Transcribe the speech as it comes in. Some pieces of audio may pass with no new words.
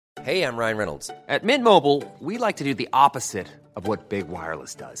Hey, I'm Ryan Reynolds. At Mint Mobile, we like to do the opposite of what Big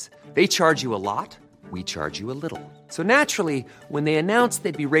Wireless does. They charge you a lot, we charge you a little. So naturally, when they announced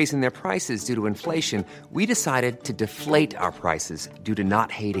they'd be raising their prices due to inflation, we decided to deflate our prices due to not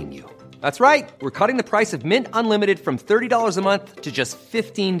hating you. That's right. We're cutting the price of Mint Unlimited from $30 a month to just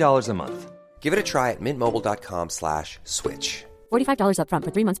 $15 a month. Give it a try at mintmobile.com/switch. $45 up front for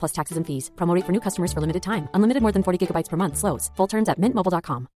 3 months plus taxes and fees. Promo rate for new customers for limited time. Unlimited more than 40 gigabytes per month. Slows full terms at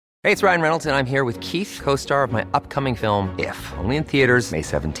mintmobile.com. Hey, it's Ryan Reynolds, and I'm here with Keith, co-star of my upcoming film, If, only in theaters May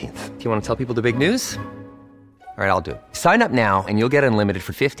 17th. Do you want to tell people the big news? All right, I'll do it. Sign up now and you'll get unlimited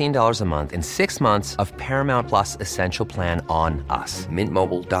for $15 a month and 6 months of Paramount Plus Essential Plan on us.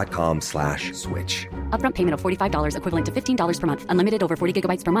 mintmobile.com/switch. Upfront payment of $45 equivalent to $15 per month. Unlimited over 40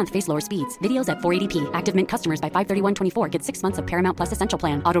 gigabytes per month. Face lower speeds. Videos at 480p. Active Mint customers by 531.24 get 6 months of Paramount Plus Essential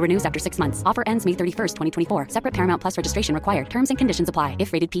Plan. Auto renews after 6 months. Offer ends May 31st, 2024. Separate Paramount Plus registration required. Terms and conditions apply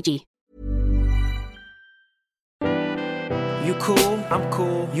if rated PG. You cool, I'm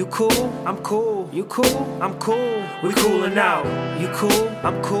cool. You cool, I'm cool. You cool, I'm cool. We coolin' out. You cool,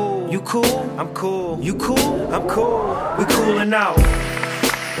 I'm cool. You cool, I'm cool. You cool, I'm cool. We coolin' out.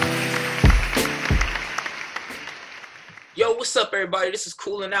 Yo, what's up, everybody? This is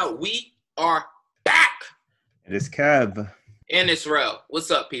Coolin' Out. We are back. It is Kev. And it's Rel. What's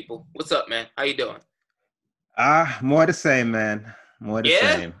up, people? What's up, man? How you doing? More the same, man. More the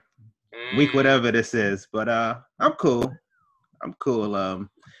same. Week whatever this is, but I'm cool. I'm cool.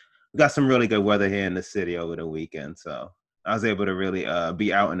 We got some really good weather here in the city over the weekend, so I was able to really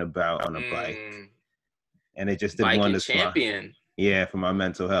be out and about on a bike, and it just did wonders for for my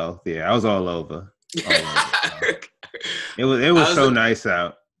mental health. Yeah, I was all over. It was so nice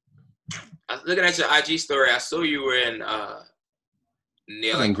out. I was looking at your IG story. I saw you were in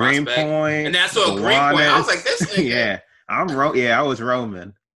near like Greenpoint, and then I saw Greenpoint. I was like, this nigga. Yeah, I was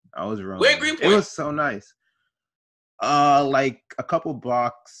roaming. Where in Greenpoint? It was so nice. Like a couple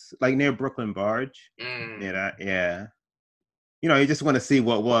blocks, like near Brooklyn Barge. Yeah. You know, you just want to see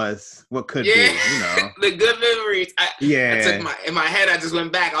what could be. You know, the good memories. I took in my head. I just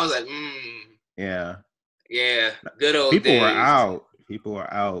went back. I was like, Yeah. Good old People days. were out. People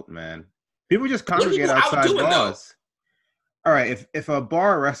were out, man. People just congregate outside bars. All right, if a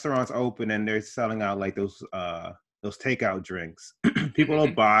bar or restaurant's open and they're selling out like those takeout drinks, people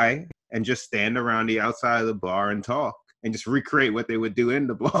will buy and just stand around the outside of the bar and talk and just recreate what they would do in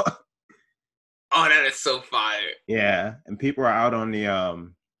the bar. Oh, that is so fire. Yeah, and people are out on the I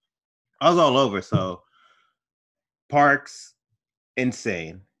was all over, so parks,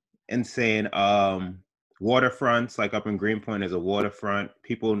 insane. Waterfronts, like up in Greenpoint, there's a waterfront.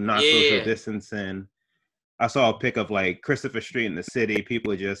 People not social distancing. I saw a pic of like Christopher Street in the city.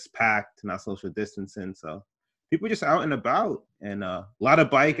 People are just packed, not social distancing. So people just out and about, and a lot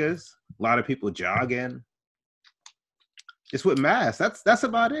of bikers, a lot of people jogging, just with masks. That's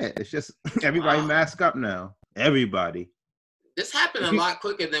about it. It's just everybody mask up now. Everybody. This happened a lot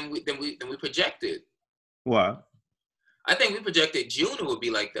quicker than we projected. What? I think we projected June it would be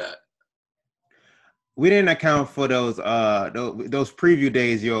like that. We didn't account for those preview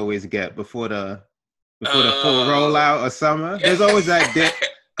days you always get before the full rollout of summer. There's always that dip,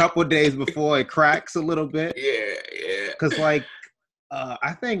 couple days before it cracks a little bit. Yeah. Because like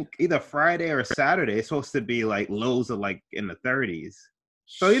I think either Friday or Saturday it's supposed to be like lows of like in the 30s.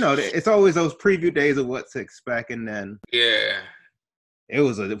 So you know it's always those preview days of what to expect, and then it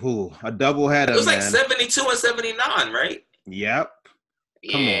was a double header. It was like man. 72 and 79, right? Yep.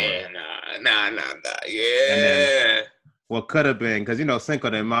 Come on. Nah. Yeah. What could have been, because, you know,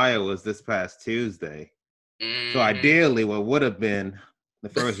 Cinco de Mayo was this past Tuesday. So ideally, what would have been the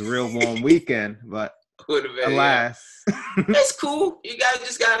first real warm weekend, but alas. It's cool. You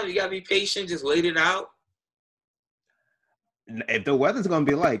gotta be patient. Just wait it out. If the weather's gonna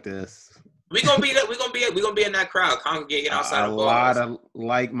be like this, we're gonna be in that crowd, congregating outside of bars. A lot of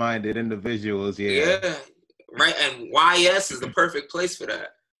like-minded individuals. Yeah. Right, and YS is the perfect place for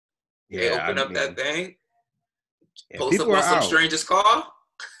that. They open up that thing, post up on some stranger's car.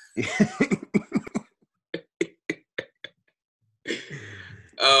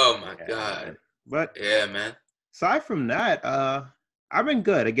 Oh my God! But yeah, man. Aside from that, I've been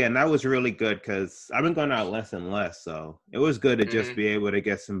good. Again, that was really good because I've been going out less and less, so it was good to just be able to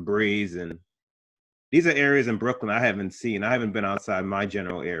get some breeze. And these are areas in Brooklyn I haven't seen. I haven't been outside my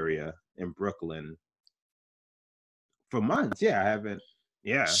general area in Brooklyn for months. I haven't.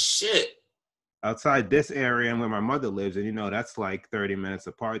 Yeah. Shit. Outside this area and where my mother lives, and you know that's like 30 minutes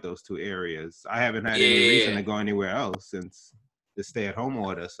apart, those two areas. I haven't had any reason to go anywhere else since the stay-at-home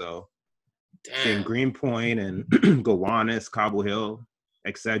order. So in Greenpoint and Gowanus, Cobble Hill,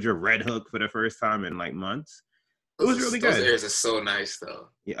 Excedra, Red Hook for the first time in like months. It was really good. Those areas are so nice, though.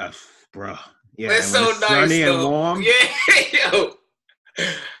 Yeah, bro. Yeah, it's so nice, sunny though. And warm. Yeah, yo.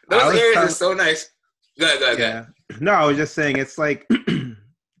 Those areas are so nice. Go ahead. No, I was just saying it's like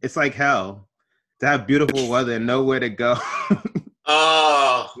it's like hell to have beautiful weather and nowhere to go.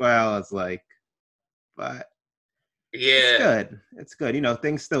 Oh. Well, it's like, but yeah, it's good. You know,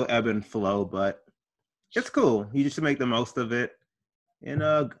 things still ebb and flow, but it's cool. You just make the most of it. And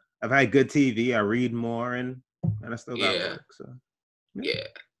I've had good TV. I read more, and I still got work. So yeah.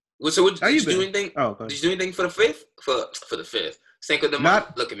 Well, so did you do anything? Oh, did you do anything for the 5th? For the 5th. Cinco de Mayo.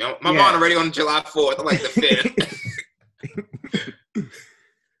 Look at me. My mom already on July 4th. I'm like the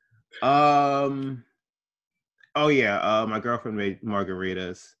 5th. Oh yeah. My girlfriend made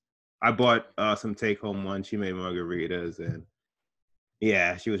margaritas. I bought some take-home ones. She made margaritas, and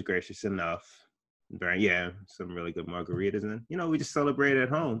yeah, she was gracious enough. Some really good margaritas, and you know, we just celebrated at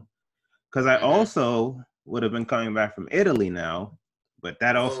home. Because I also would have been coming back from Italy now, but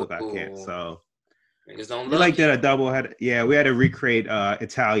that also got canceled. So we like did a double head. Yeah, we had to recreate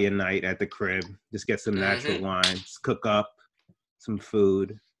Italian night at the crib. Just get some natural wines, cook up some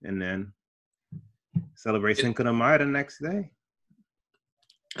food, and then celebrate Cinco de Mayo the next day.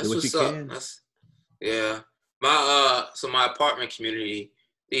 That's what's up. My apartment community,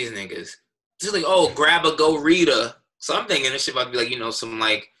 these niggas, just like, grab a go Rita. So I'm thinking this shit about to be like, you know, some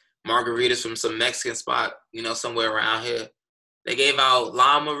like margaritas from some Mexican spot, you know, somewhere around here. They gave out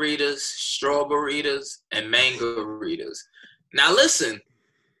limaritas, strawberries, and mangaritas. Now listen,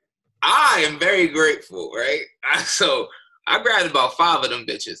 I am very grateful, right? So I grabbed about 5 of them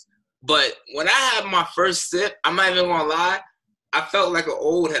bitches. But when I had my first sip, I'm not even gonna lie, I felt like an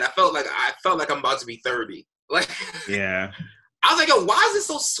old head. I felt like I'm about to be 30. Like, yeah. I was like, yo, why is it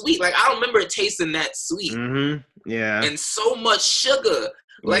so sweet? Like, I don't remember it tasting that sweet. Mm-hmm. Yeah. And so much sugar.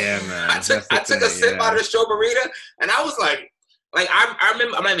 Like, yeah, man. I took a sip out of the strawberry, and I was like I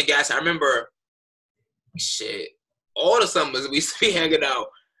remember, I'm not even gassing. I remember, all the summers we used to be hanging out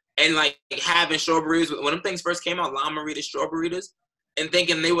and like having strawberries. When them things first came out, limaritas, strawberries, and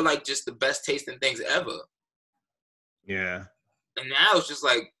thinking they were like just the best tasting things ever. Yeah. And now it's just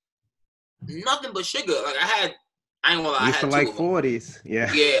like nothing but sugar. Like I ain't gonna lie, I used had to like 40s.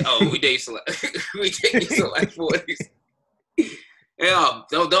 Yeah. Yeah. Oh, we used to like 40s. Yeah.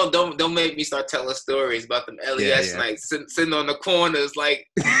 Don't make me start telling stories about them LES nights sitting on the corners like.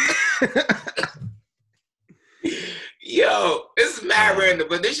 Yo, it's mad random,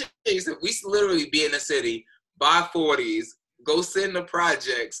 but this shit, we used to literally be in the city, buy 40s, go sit in the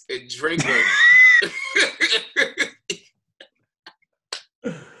projects and drink them.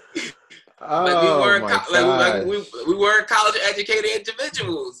 We weren't college educated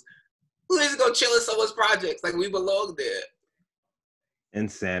individuals. We used to go chill in someone's projects like we belonged there.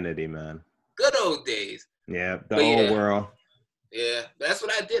 Insanity, man. Good old days. Yeah, the old world. Yeah, that's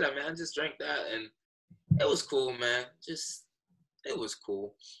what I did. I just drank that, and it was cool, man. It was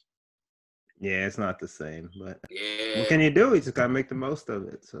cool. Yeah, it's not the same, but yeah. What can you do? You just gotta make the most of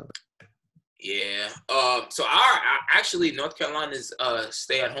it. So. Yeah. So actually North Carolina's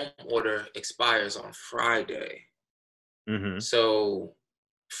stay-at-home order expires on Friday. Mm-hmm. So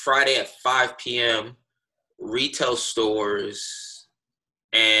Friday at 5 p.m., retail stores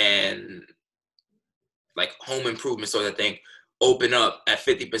and like home improvement stores, I think, open up at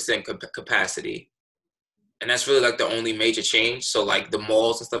 50% capacity. And that's really like the only major change. So like the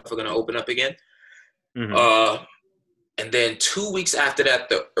malls and stuff are going to open up again. Mm-hmm. And then 2 weeks after that,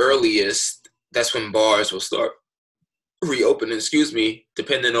 the earliest, that's when bars will start reopening,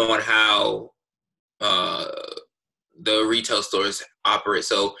 depending on how the retail stores operate.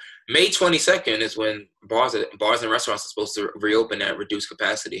 So May 22nd is when bars and restaurants are supposed to reopen at reduced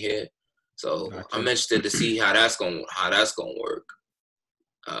capacity here. So gotcha. I'm interested to see how that's gonna work.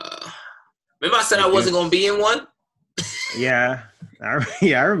 Remember I said I wasn't gonna be in one? Yeah, I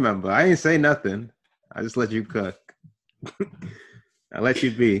remember. I didn't say nothing. I just let you cook. I let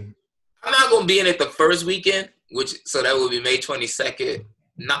you be. I'm not gonna be in it the first weekend, so that will be May 22nd.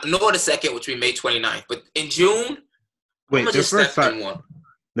 Nor the second, which will be May 29th. But in June, wait, the first one.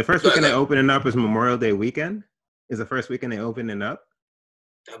 The first weekend they opening up is Memorial Day weekend? Is the first weekend they opening up?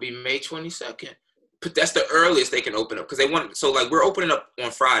 That'll be May 22nd. But that's the earliest they can open up because so like we're opening up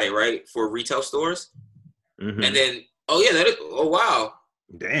on Friday, right, for retail stores, and then wow,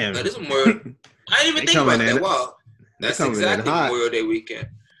 damn, that is Memorial. I didn't even think about that. Wow, that's exactly Memorial Day weekend.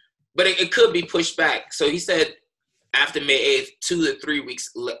 But it could be pushed back. So he said after May 8th, 2 to 3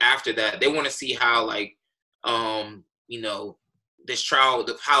 weeks after that, they want to see how like this trial,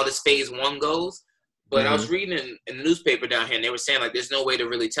 how this phase 1 goes. But I was reading in the newspaper down here, and they were saying, like, there's no way to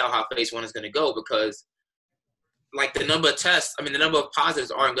really tell how phase 1 is going to go because, like, the number of tests, the number of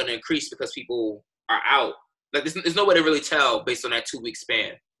positives aren't going to increase because people are out. Like, there's no way to really tell based on that 2-week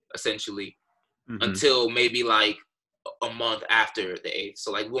span, essentially, until maybe, like, a month after the 8th.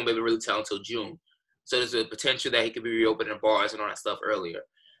 So, like, we won't be able to really tell until June. So there's a potential that he could be reopening bars and all that stuff earlier.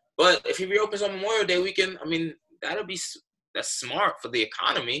 But if he reopens on Memorial Day weekend, that's smart for the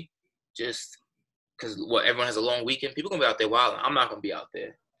economy. Just because everyone has a long weekend, people gonna be out there wilding. I'm not gonna be out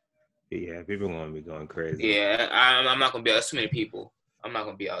there. Yeah, people are gonna be going crazy. Yeah, I'm not gonna be out. There's too many people. I'm not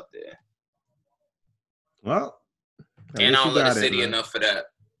gonna be out there. Well, and I don't love the city enough for that.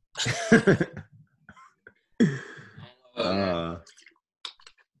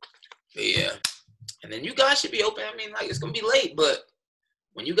 Yeah, and then you guys should be open. It's gonna be late, but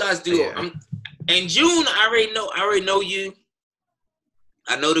when you guys do, in June, I already know you.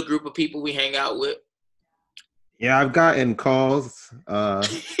 I know the group of people we hang out with. Yeah, I've gotten calls. I've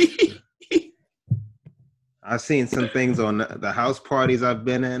seen some things on the house parties I've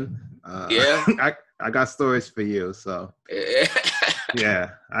been in. I got stories for you. So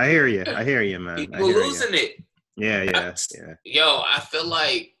yeah, I hear you, man. People losing it. Yeah. Yo, I feel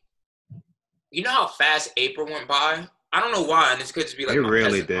like, you know how fast April went by? I don't know why, and this could just be like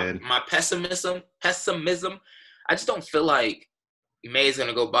my pessimism. I just don't feel like May is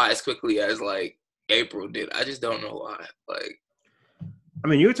gonna go by as quickly as like April did. I just don't know why. Like,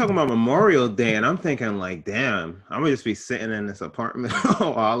 you were talking about Memorial Day, and I'm thinking like, damn, I'm gonna just be sitting in this apartment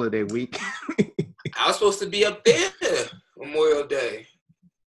all holiday week. I was supposed to be up there Memorial Day.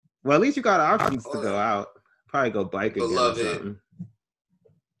 Well, at least you got options to go out. Probably go bike again or something.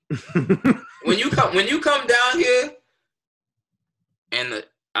 When you come down here, and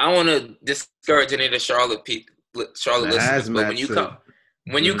I don't want to discourage any of the Charlotte listeners, but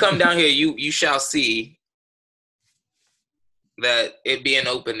when you come down here, you shall see that it being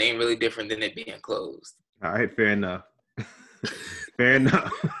open ain't really different than it being closed. All right, fair enough. Fair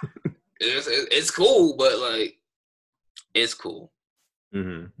enough. It's cool, but like, it's cool.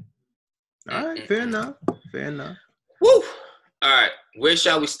 Mm-hmm. All right, fair enough. Woo! All right, where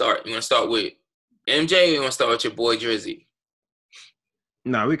shall we start? You want to start with MJ, or you want to start with your boy Drizzy?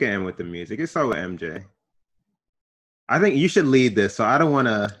 No, we can end with the music. Let's start with MJ. I think you should lead this, so I don't want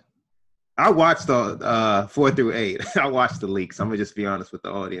to. I watched the 4 through 8. I watched the leaks. I'm gonna just be honest with the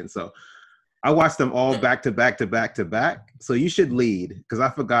audience. So I watched them all back to back to back to back. So you should lead because I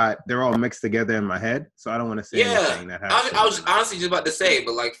forgot they're all mixed together in my head. So I don't want to say anything that happened. I was honestly just about to say,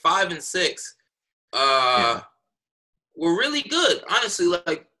 but like 5 and 6, were really good. Honestly,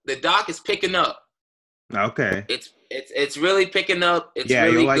 like the doc is picking up. Okay. It's really picking up. It's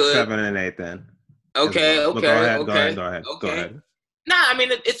really you like good. 7 and 8 then. Okay. Go ahead. Nah,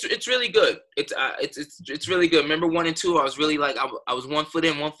 it's really good. It's really good. Remember 1 and 2? I was really like I was 1 foot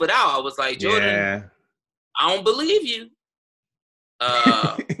in, 1 foot out. I was like, Jordan, I don't believe you.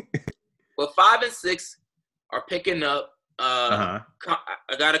 But 5 and 6 are picking up. I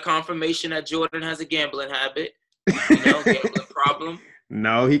got a confirmation that Jordan has a gambling habit. Gambling problem.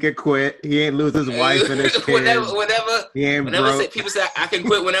 No, he could quit. He ain't lose his wife and his kids. Whenever people say I can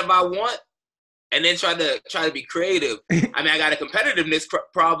quit whenever I want, and then try to be creative. I got a competitiveness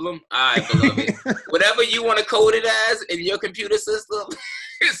problem. All right, beloved. Whatever you want to code it as in your computer system,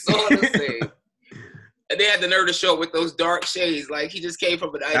 it's all the same. And they had the nerve to show up with those dark shades, like he just came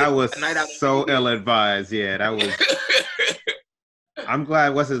from a night out. So ill-advised. Yeah, that was. I'm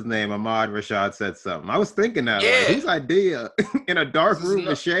glad. What's his name? Ahmad Rashad said something. I was thinking that. Yeah. Like, whose idea? In a dark room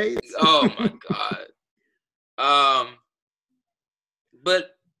with shades? Oh my god.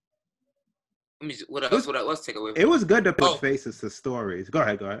 But let me. What else? Let's take away. It was good to put faces to stories. Go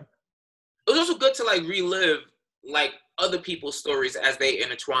ahead. It was also good to like relive like other people's stories as they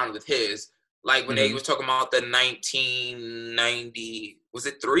intertwine with his. Like when they was talking about the 1990, was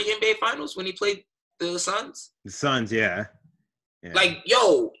it 3 NBA Finals when he played the Suns? The Suns, yeah. Like,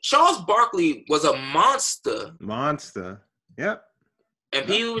 yo, Charles Barkley was a monster. Yep. And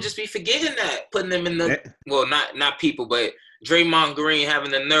people would just be forgetting that, putting him in the well, not people, but Draymond Green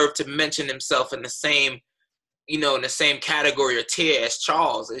having the nerve to mention himself in the same, in the same category or tier as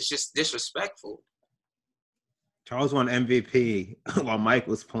Charles. It's just disrespectful. Charles won MVP while Mike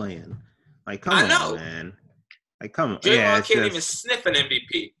was playing. Like, come on, man. Like, come on. Draymond can't even sniff an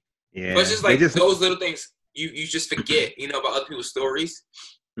MVP. Yeah. But it's just like those little things you just forget, about other people's stories.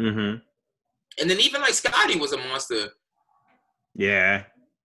 Mm-hmm. And then even like Scotty was a monster. Yeah.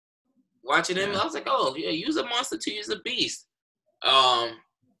 Watching him, I was like, oh, yeah, you's a monster too. You's a beast.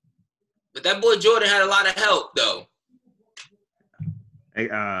 But that boy Jordan had a lot of help, though. Hey,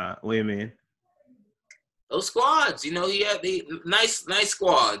 what do you mean? Those squads, you know, he had the nice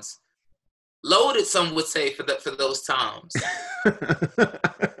squads. Loaded, some would say, for those times.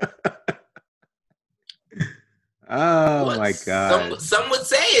 Oh my God. Some would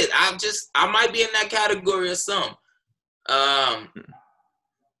say it. I might be in that category of some. But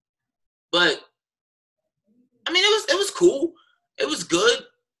I mean, it was cool. It was good.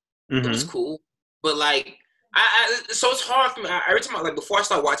 Mm-hmm. It was cool. But like, so it's hard for me. Every time, like, before I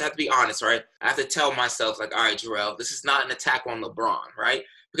start watching, I have to be honest, right? I have to tell myself, like, all right, Jarrell, this is not an attack on LeBron, right?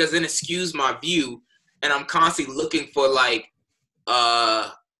 Because then it skews my view, and I'm constantly looking for like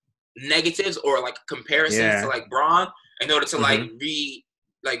negatives or like comparisons to like Bron in order to reignite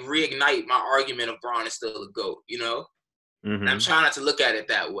my argument of Bron is still a GOAT, you know? And I'm trying not to look at it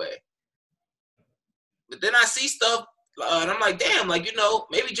that way. But then I see stuff, and I'm like, damn, like, you know,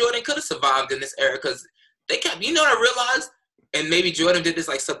 maybe Jordan could have survived in this era because they kept, you know what I realized? And maybe Jordan did this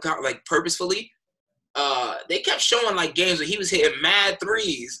like purposefully. They kept showing like games where he was hitting mad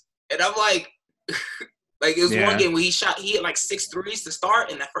threes. And I'm like, like it was one game where he hit like 6 threes to start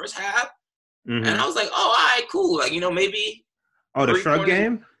in that first half. And I was like, oh, all right, cool. Like, you know, maybe. Oh, the shrug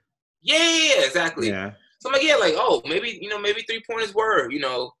game? Yeah, exactly. Yeah. So I'm like, yeah, like, oh, maybe 3-pointers were, you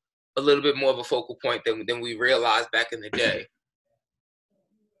know, a little bit more of a focal point than we realized back in the day.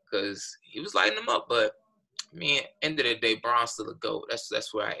 Because he was lighting them up. But, I mean, end of the day, Bron's still a GOAT.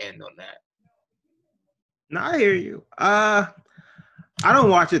 That's where I end on that. No, I hear you. I don't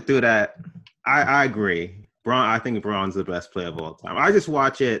watch it through that. I agree. I think Bron's the best player of all time. I just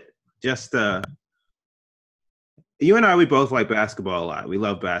watch it just you and I, we both like basketball a lot. We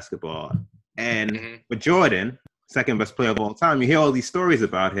love basketball. And with Jordan, second best player of all time, you hear all these stories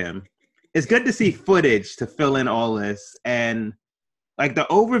about him. It's good to see footage to fill in all this. And like the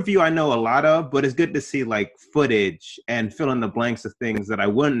overview I know a lot of, but it's good to see like footage and fill in the blanks of things that I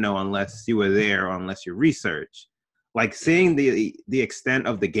wouldn't know unless you were there or unless you research. Like seeing the extent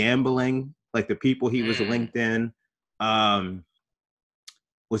of the gambling, like the people he was linked in. Was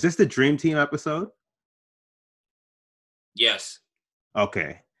this the Dream Team episode? Yes.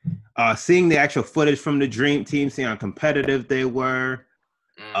 Okay. Seeing the actual footage from the Dream Team, seeing how competitive they were.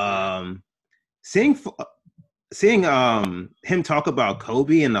 Seeing him talk about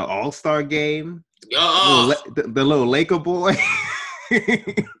Kobe in the All-Star game. The little Laker boy.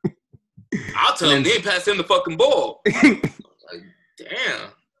 I'll tell him they pass him the fucking ball. Like, damn.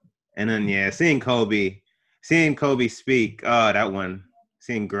 And then seeing Kobe speak. That one,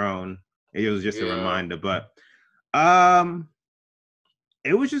 seeing Grown. It was just a reminder, but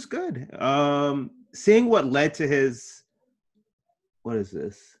it was just good. Seeing what led to his, what is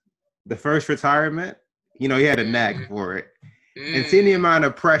this? The first retirement. You know, he had a knack for it. And seeing the amount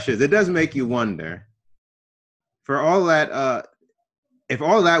of pressures, it does make you wonder. For all that, if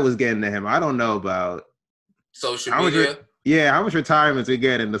all that was getting to him, I don't know about social media. How much retirements we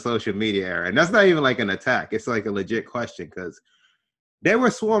get in the social media era. And that's not even like an attack. It's like a legit question because they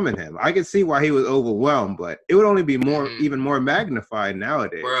were swarming him. I could see why he was overwhelmed, but it would only be even more magnified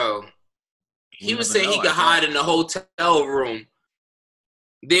nowadays. Bro, he was saying he could hide in the hotel room.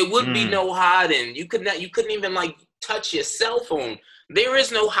 There would be no hiding. You couldn't even like touch your cell phone. There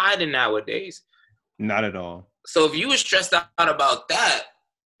is no hiding nowadays. Not at all. So if you were stressed out about that,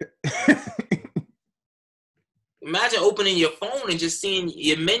 imagine opening your phone and just seeing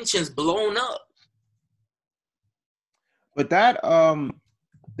your mentions blown up. But that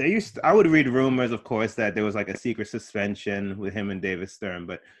I would read rumors, of course, that there was like a secret suspension with him and David Stern.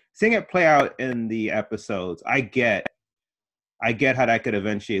 But seeing it play out in the episodes, I get how that could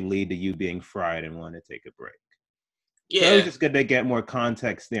eventually lead to you being fried and want to take a break. Yeah, so it was just good to get more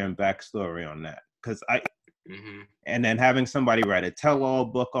context there and backstory on that. Because and then having somebody write a tell-all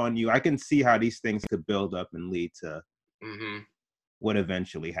book on you, I can see how these things could build up and lead to what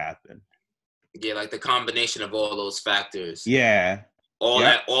eventually happened. Yeah, like the combination of all those factors. Yeah, all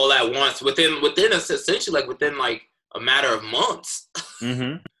at once within essentially like within like a matter of months.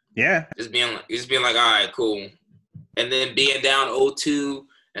 Yeah, just being like, all right, cool, and then being down 0-2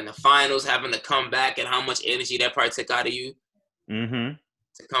 and the finals, having to come back, and how much energy that probably took out of you. To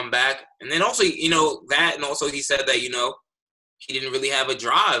come back. And then also, you know, that, and also he said that, you know, he didn't really have a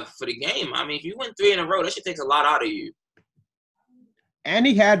drive for the game. I mean, if you win 3 in a row, that shit takes a lot out of you. And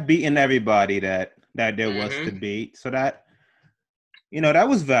he had beaten everybody that there was to beat. So that, you know, that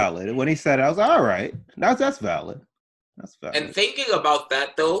was valid. When he said it, I was like, all right, that's valid. That's valid. And thinking about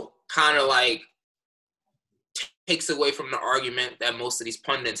that, though, kind of like takes away from the argument that most of these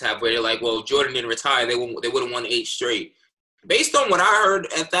pundits have where they're like, well, Jordan didn't retire. They would have won 8 straight. Based on what I heard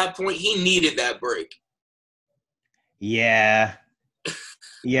at that point, he needed that break. Yeah.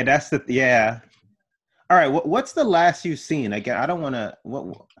 Yeah, All right, what's the last you've seen? Again, I don't want to.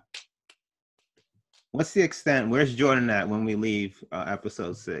 What's the extent? Where's Jordan at when we leave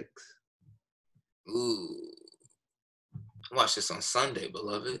episode 6? Ooh, I watched this on Sunday,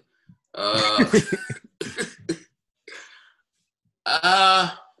 beloved.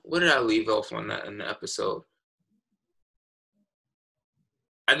 What did I leave off on that in the episode?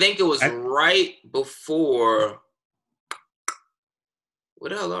 I think it was right before.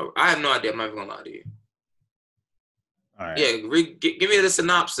 What the hell? I have no idea. I'm not even gonna lie to you. All right. Yeah, give me the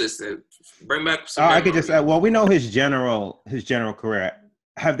synopsis. Bring back some. I could just. Well, we know his general career.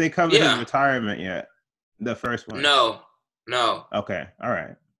 Have they covered his retirement yet? The first one. No. Okay. All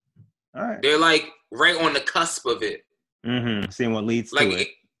right. They're like right on the cusp of it. Mm-hmm. Seeing what leads to it.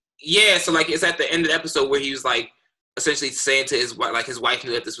 Yeah. So like it's at the end of the episode where he was like essentially saying to his wife, like his wife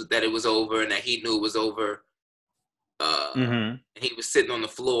knew that it was over and that he knew it was over. And he was sitting on the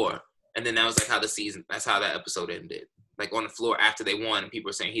floor, and then that was like that's how that episode ended. Like on the floor after they won, and people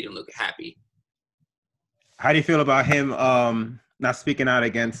were saying he didn't look happy. How do you feel about him not speaking out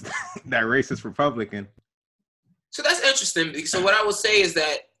against that racist Republican? So that's interesting. So what I would say is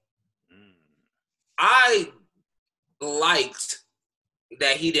that I liked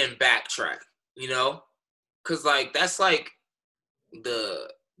that he didn't backtrack, because like that's like the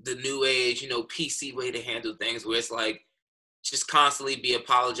new age, PC way to handle things, where it's like just constantly be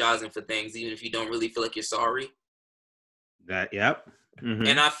apologizing for things, even if you don't really feel like you're sorry. Yep. Mm-hmm.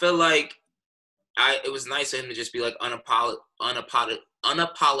 And I feel like it was nice of him to just be like unapologetic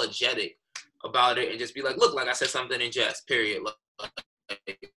about it and just be like, look, like I said something in jest, period.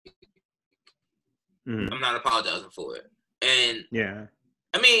 I'm not apologizing for it. And yeah,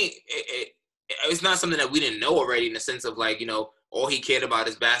 I mean, it's not something that we didn't know already, in the sense of like, all he cared about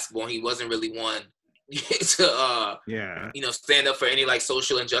is basketball. And he wasn't really one to, stand up for any like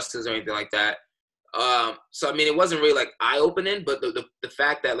social injustice or anything like that. So I mean, it wasn't really like eye-opening, but the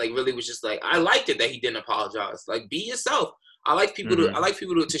fact that like really was just like, I liked it that he didn't apologize. Like, be yourself. I like people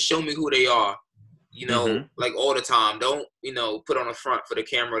to show me who they are, like all the time. Don't, put on the front for the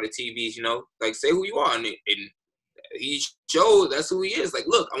camera or the TVs, like say who you are. And he showed that's who he is. Like,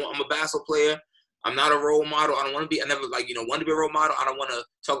 look, I'm a basketball player. I'm not a role model. I don't want to be. I never want to be a role model. I don't want to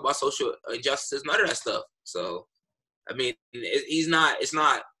talk about social injustice. None of that stuff. So, I mean, it's not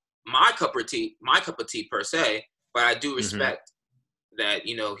my cup of tea per se. But I do respect that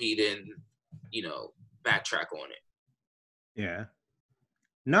he didn't backtrack on it. Yeah.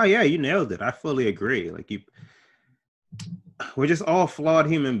 No, yeah, you nailed it. I fully agree. Like we're just all flawed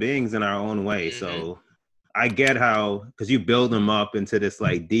human beings in our own way. So I get how, because you build him up into this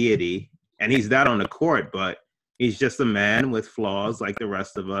like deity. And he's that on the court, but he's just a man with flaws like the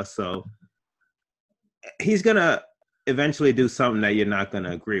rest of us. So he's going to eventually do something that you're not going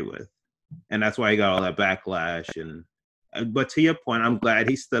to agree with. And that's why he got all that backlash. But to your point, I'm glad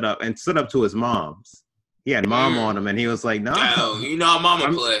he stood up to his moms. He had mom on him, and he was like, no. How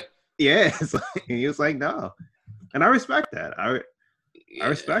mama play. Yeah. He was like, no. And I respect that. I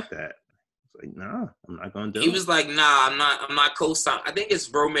respect that. Like, no, I'm not gonna do it. He was like, nah, I'm not co-signing. I think it's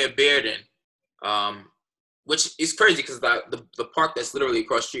Romare Bearden, which is crazy because the park that's literally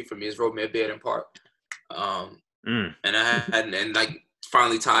across the street from me is Romare Bearden Park. And and like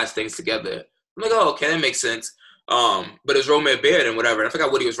finally ties things together. I'm like, oh, okay, that makes sense. But it's Romare Bearden, whatever. And I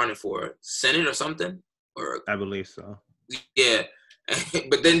forgot what he was running for, Senate or something. Or I believe so. Yeah.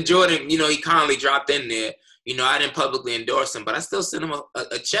 But then Jordan, he kindly dropped in there. I didn't publicly endorse him, but I still sent him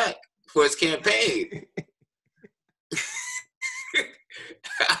a check for his campaign.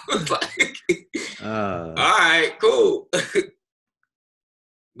 I was like, all right, cool.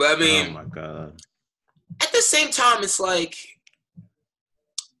 But I mean, oh my God. At the same time, it's like,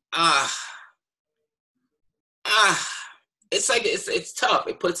 it's like, it's tough.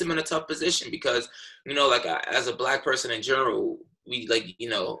 It puts him in a tough position because, like as a black person in general, we like,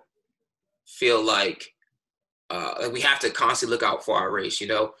 feel like we have to constantly look out for our race,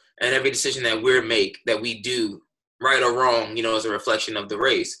 and every decision that we do, right or wrong, is a reflection of the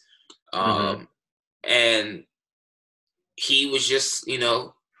race. And he was just,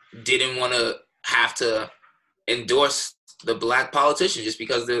 didn't want to have to endorse the black politician just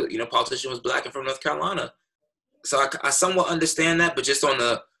because the, politician was black and from North Carolina. So I somewhat understand that, but just on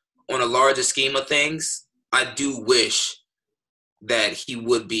a larger scheme of things, I do wish that he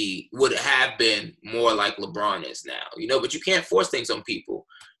would have been more like LeBron is now, but you can't force things on people.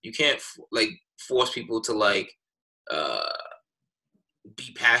 You can't force people to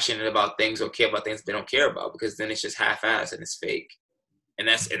be passionate about things or care about things they don't care about, because then it's just half-assed and it's fake. And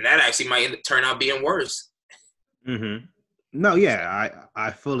that actually might turn out being worse. No, yeah,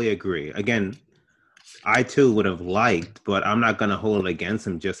 I fully agree. Again, I too would have liked, but I'm not gonna hold it against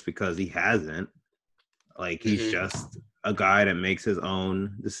him just because he hasn't. Like, he's just a guy that makes his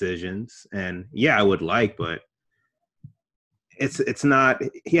own decisions, and yeah, I would like, but it's not.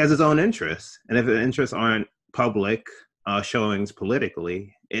 He has his own interests, and if the interests aren't public showings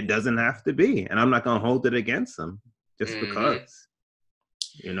politically, it doesn't have to be, and I'm not gonna hold it against him just because.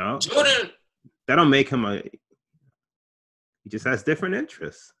 You know, Jordan. That don't make him a. He just has different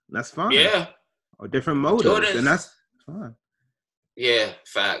interests. That's fine. Yeah. Or different motives, and that's fine. Yeah,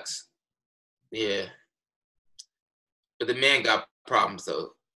 facts. Yeah. But the man got problems,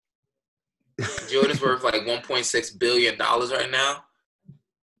 though. Jordan's worth like $1.6 billion right now.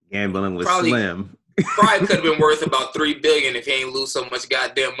 Gambling was slim. Probably could have been worth about $3 billion if he ain't lose so much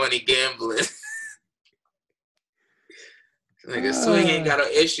goddamn money gambling. Nigga, Swing ain't got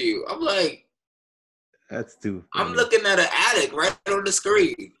an issue. I'm like, that's too funny. I'm looking at an addict right on the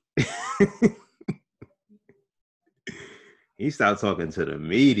screen. He stopped talking to the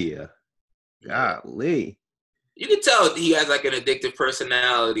media. Golly. You can tell he has like an addictive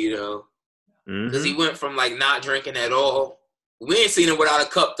personality though. Because he went from like not drinking at all. We ain't seen him without a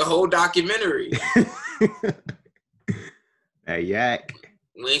cup the whole documentary. That yak.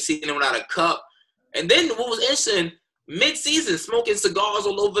 We ain't seen him without a cup. And then what was interesting, mid-season, smoking cigars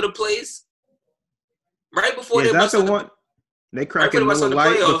all over the place. Right before they that's the one. They cracking Miller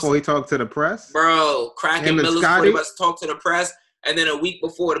Lite before he talked to the press? Bro, cracking Miller before he was to talk to the press. And then a week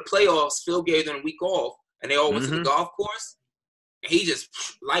before the playoffs, Phil gave them a week off. And they all went to the golf course. And he just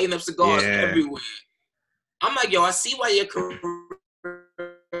lighting up cigars everywhere. I'm like, yo, I see why your career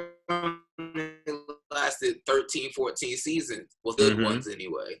lasted 13, 14 seasons. Well, good ones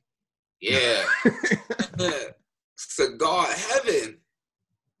anyway. Yeah. Cigar heaven.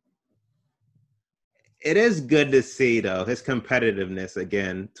 It is good to see, though, his competitiveness,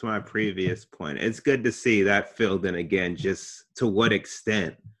 again, to my previous point. It's good to see that filled in again, just to what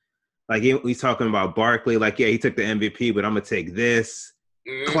extent. Like, he's talking about Barkley, like, yeah, he took the MVP, but I'm going to take this.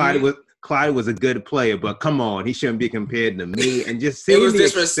 Clyde was a good player, but come on, he shouldn't be compared to me. And just seeing it was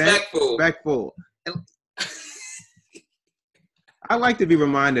disrespectful. I like to be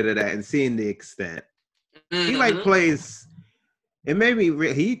reminded of that and seeing the extent. He, like, plays... It made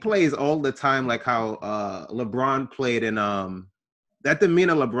me. He plays all the time, like how LeBron played in that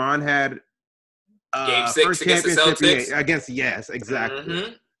demeanor LeBron had. Game 6 against the Celtics. Yes,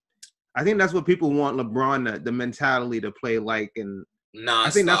 exactly. I think that's what people want LeBron the mentality to play like, and I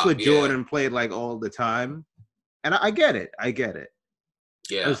think that's what Jordan played like all the time. And I get it.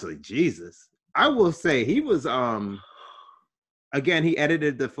 Yeah, I was like, Jesus. I will say he was. Again, he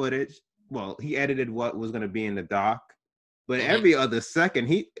edited the footage. Well, he edited what was going to be in the doc. But every other second,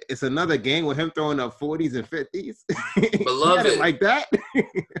 it's another game with him throwing up 40s and 50s. Beloved. Like that.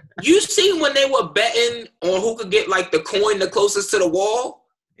 You see when they were betting on who could get like the coin the closest to the wall?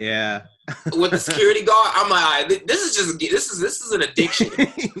 Yeah. With the security guard? I'm like, all right, this is an addiction.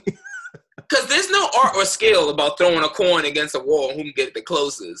 Because there's no art or skill about throwing a coin against a wall and who can get the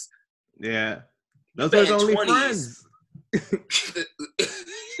closest. Yeah. Those are his only friends. The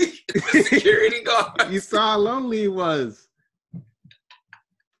security guard. You saw how lonely he was.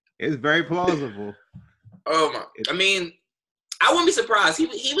 It's very plausible. Oh my! I mean, I wouldn't be surprised.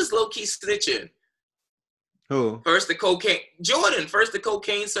 He was low key snitching. Who? First the cocaine, Jordan. First the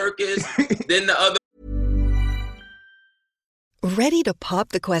cocaine circus, then the other. Ready to pop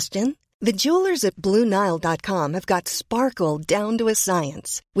the question? The jewelers at BlueNile.com have got sparkle down to a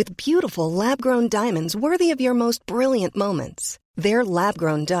science with beautiful lab-grown diamonds worthy of your most brilliant moments. Their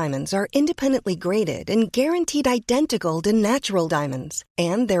lab-grown diamonds are independently graded and guaranteed identical to natural diamonds,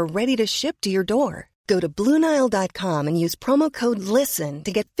 and they're ready to ship to your door. Go to BlueNile.com and use promo code LISTEN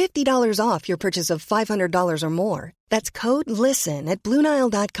to get $50 off your purchase of $500 or more. That's code LISTEN at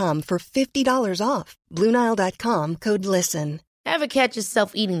BlueNile.com for $50 off. BlueNile.com, code LISTEN. Ever catch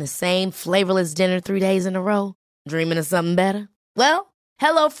yourself eating the same flavorless dinner 3 days in a row? Dreaming of something better? Well,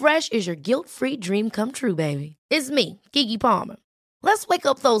 HelloFresh is your guilt-free dream come true, baby. It's me, Keke Palmer. Let's wake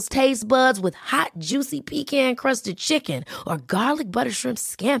up those taste buds with hot, juicy pecan-crusted chicken or garlic butter shrimp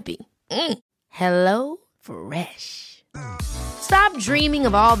scampi. Hello Fresh. Stop dreaming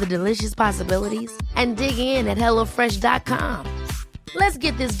of all the delicious possibilities and dig in at HelloFresh.com. Let's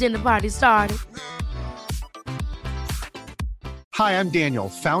get this dinner party started. Hi, I'm Daniel,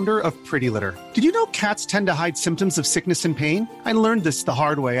 founder of Pretty Litter. Did you know cats tend to hide symptoms of sickness and pain? I learned this the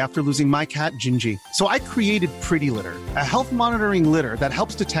hard way after losing my cat, Gingy. So I created Pretty Litter, a health monitoring litter that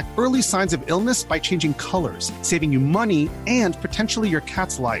helps detect early signs of illness by changing colors, saving you money and potentially your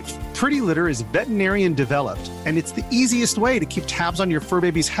cat's life. Pretty Litter is veterinarian developed, and it's the easiest way to keep tabs on your fur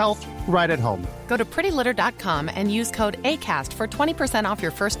baby's health right at home. Go to prettylitter.com and use code ACAST for 20% off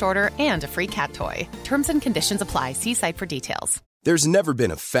your first order and a free cat toy. Terms and conditions apply. See site for details. There's never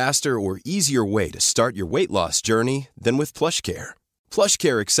been a faster or easier way to start your weight loss journey than with PlushCare.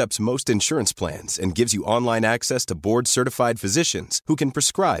 PlushCare accepts most insurance plans and gives you online access to board-certified physicians who can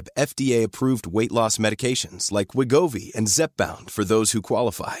prescribe FDA-approved weight loss medications like Wegovy and Zepbound for those who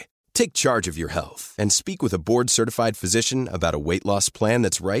qualify. Take charge of your health and speak with a board-certified physician about a weight loss plan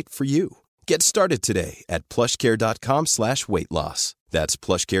that's right for you. Get started today at plushcare.com/weight loss. That's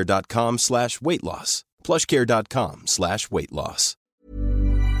plushcare.com/weight loss. plushcare.com/weight loss.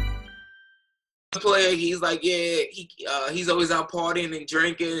 Player, he's like, yeah, he's always out partying and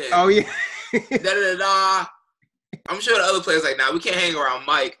drinking. And oh yeah. I'm sure the other players like, nah, we can't hang around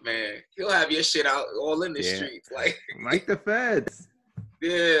Mike, man. He'll have your shit out all in the streets. Like Mike the Feds.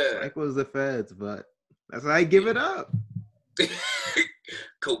 Yeah. Mike was the Feds, but that's how I give it up.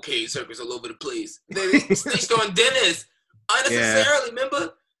 Cocaine circles all over the place. They snitched on Dennis unnecessarily,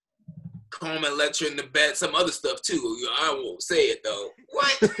 remember? Coleman lecturing the bet, some other stuff too. I won't say it though.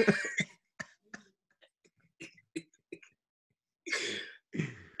 What?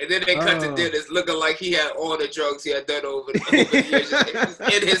 And then they cut to Dennis looking like he had all the drugs he had done over the years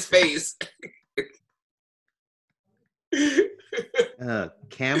in his face.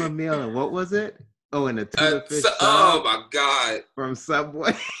 Chamomile and what was it? Oh, and the tuna fish. Oh my God! From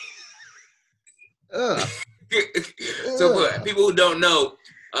Subway. Ugh. So for people who don't know,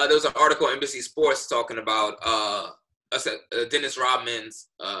 there was an article on NBC Sports talking about Dennis Rodman's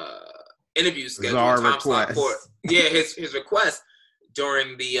interview schedule. His request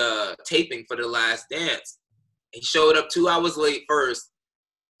during the taping for The Last Dance. He showed up 2 hours late first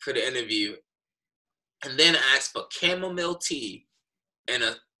for the interview, and then asked for chamomile tea and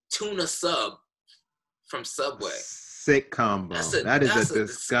a tuna sub from Subway. Sick combo. That is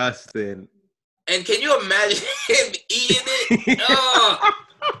disgusting. And can you imagine him eating it?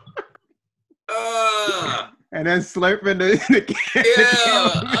 And then slurping the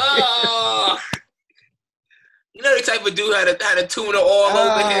yeah. You know the type of dude had a tuna all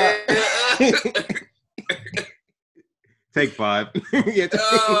over here. Take 5.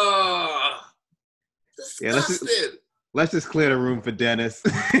 Disgusting. Let's just clear the room for Dennis.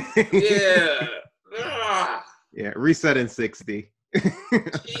 Yeah. Yeah, reset in 60.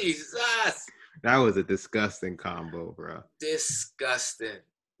 Jesus. That was a disgusting combo, bro. Disgusting.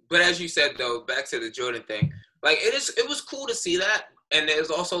 But as you said, though, back to the Jordan thing, like it was cool to see that. And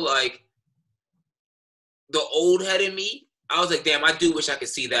there's also like the old head in me. I was like, damn, I do wish I could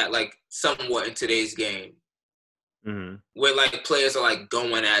see that like somewhat in today's game. Mm-hmm. Where like players are like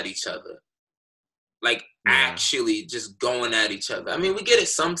going at each other. Like actually just going at each other. I mean, we get it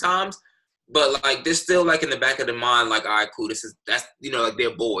sometimes, but like they're still like in the back of the mind, like, all right, cool, that's like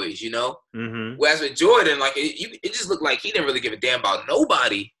they're boys, you know? Mm-hmm. Whereas with Jordan, like it just looked like he didn't really give a damn about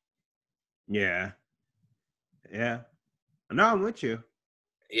nobody. Yeah. Yeah. No, I'm with you.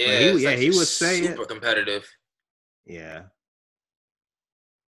 Yeah, he was saying super competitive. Yeah.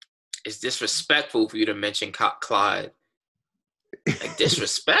 It's disrespectful for you to mention Clyde. Like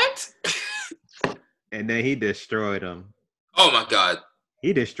disrespect? And then he destroyed him. Oh my God.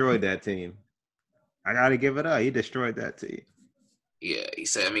 He destroyed that team. I gotta give it up. He destroyed that team. Yeah, he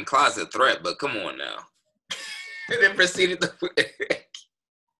said, I mean, Clyde's a threat, but come on now. And then proceeded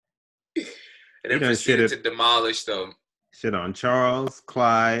to demolish them. Shit on Charles,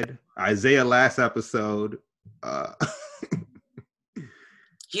 Clyde, Isaiah last episode.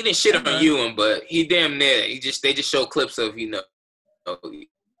 He didn't shit on Ewing, but he damn near. They just show clips of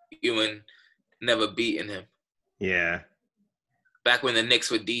Ewing never beating him. Yeah. Back when the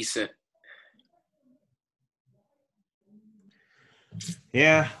Knicks were decent.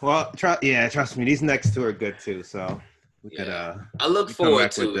 Yeah, well, trust me, these next two are good too. So we could. I look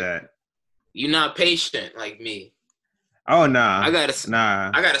forward to that. You're not patient like me. Oh nah. I gotta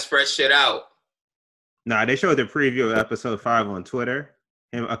spread shit out. Nah, they showed the preview of episode 5 on Twitter.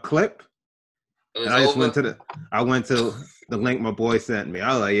 And a clip. And I just went to the link my boy sent me.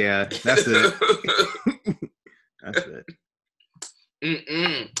 I was like, yeah, that's it. That's it.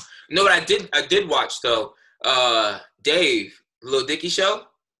 No, but I did watch though. Dave, Lil Dicky show.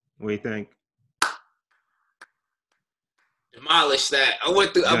 What do you think? Demolish that. I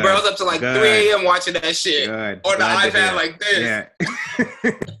went through. I was up to like 3 a.m. watching that shit on the iPad like this. Yeah.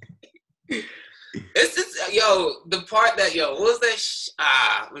 It's just, the part that, what was that?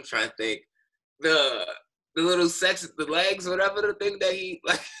 I'm trying to think. The little sex, the legs, whatever the thing that he,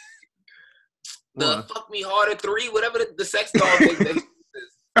 like, the fuck me harder 3, whatever the sex doll thing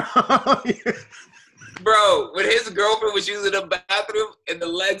that he uses. Bro, when his girlfriend was using the bathroom and the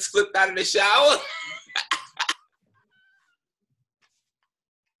legs flipped out of the shower.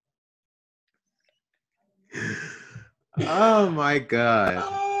 Oh my god.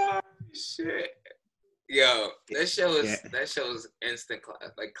 Oh shit. Yo, that show is instant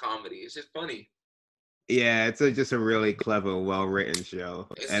like comedy. It's just funny. Yeah, it's just a really clever, well-written show.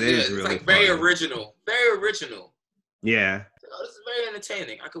 It's really like very original. Very original. Yeah. Oh, this is very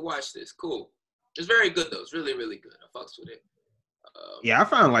entertaining. I could watch this. Cool. It's very good though. It's really, really good. I fucks with it. Yeah, I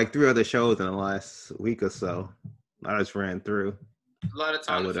found like 3 other shows in the last week or so. I just ran through. A lot of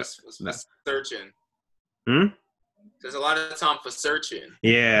time for searching. There's a lot of time for searching.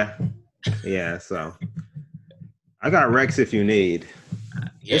 Yeah. Yeah, so I got Rex if you need.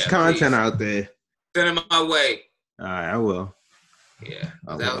 There's content out there. Send it my way. All right, I will. Yeah,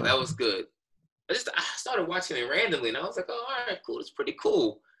 that was good. I started watching it randomly, and I was like, oh, all right, cool. It's pretty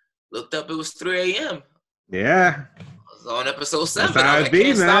cool. Looked up, it was 3 a.m. Yeah. I was on episode 7. I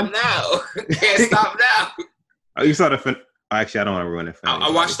can't stop now. Can't stop now. Oh, you saw the actually, I don't want to ruin it for you. I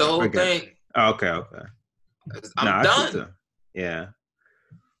watched the whole thing. Oh, okay. I'm done. Yeah.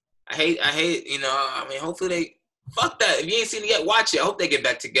 I hate, I mean, hopefully they, fuck that. If you ain't seen it yet, watch it. I hope they get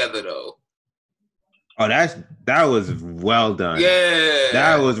back together, though. Oh, that was well done. Yeah.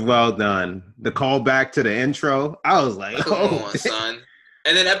 That was well done. The call back to the intro, I was like, come on, son.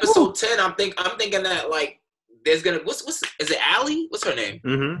 And then episode 10, I'm thinking that, like, there's gonna, is it Allie? What's her name?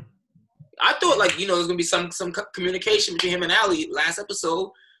 Mm-hmm. I thought, like, there's gonna be some communication between him and Allie last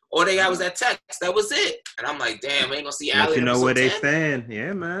episode. All they got was that text. That was it. And I'm like, damn, we ain't gonna see Allie. You know where 10? they stand.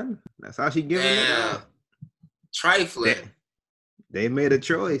 Yeah, man. That's how she giving it up. Trifling. They made a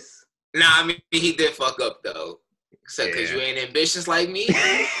choice. Nah, I mean, he did fuck up, though. Except because you ain't ambitious like me.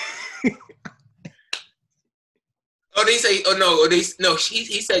 Oh, they say,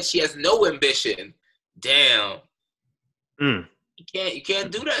 he said she has no ambition. Damn. You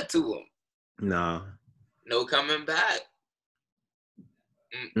can't do that to him. No. No coming back.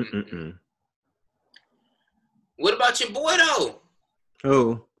 What about your boy, though?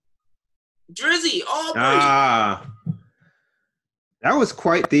 Who? Drizzy, Aubrey. That was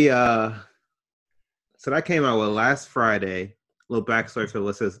quite the so that came out last Friday. A little backstory for the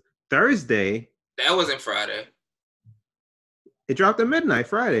listeners. Thursday. That wasn't Friday. It dropped at midnight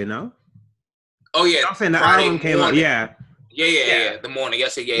Friday, no? Oh yeah. I'm saying the album came out. Yeah. Yeah. The morning.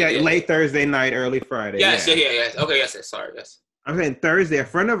 Yes, yeah. Late Thursday night, early Friday. Yes, yeah. Okay, yes. Sorry, yes. I'm saying Thursday, a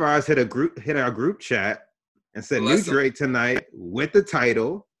friend of ours hit our group chat and said new Drake tonight with the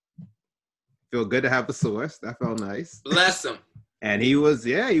title. Feel good to have a source. That felt nice. Bless him. And he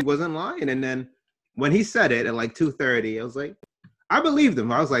wasn't lying. And then when he said it at like 2:30, I was like, I believed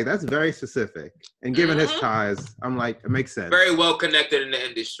him. I was like, that's very specific. And given his ties, I'm like, it makes sense. Very well connected in the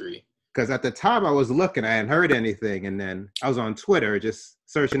industry. Because at the time I was looking, I hadn't heard anything. And then I was on Twitter just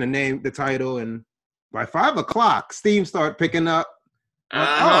searching the title. And by 5 o'clock, Steam started picking up.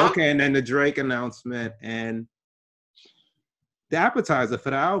 Oh, okay. And then the Drake announcement and the appetizer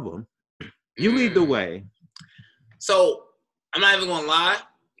for the album. You lead the way. So I'm not even gonna lie.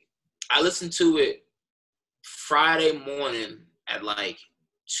 I listened to it Friday morning at like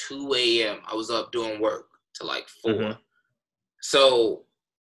 2 a.m. I was up doing work till like 4. Mm-hmm. So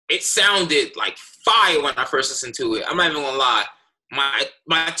it sounded like fire when I first listened to it. I'm not even gonna lie.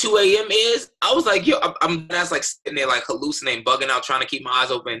 My 2 a.m. I was like, yo, that's like sitting there like hallucinating, bugging out, trying to keep my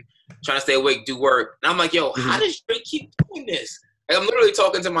eyes open, trying to stay awake, do work. And I'm like, yo, how does Drake keep doing this? Like, I'm literally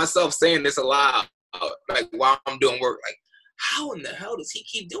talking to myself, saying this aloud, like while I'm doing work. Like, how in the hell does he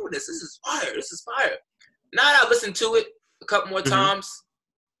keep doing this? This is fire. This is fire. Now that I listened to it a couple more times,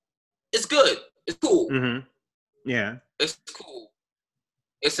 it's good. It's cool. Yeah. It's cool.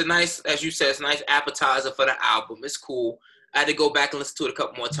 It's a nice, as you said, it's a nice appetizer for the album. It's cool. I had to go back and listen to it a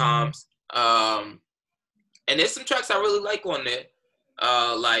couple more times. And there's some tracks I really like on there,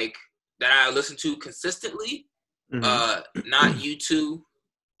 like that I listen to consistently. Not U2,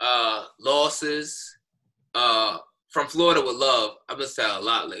 Losses, From Florida with Love. I've been saying a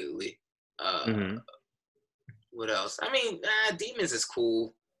lot lately. What else? I mean, Demons is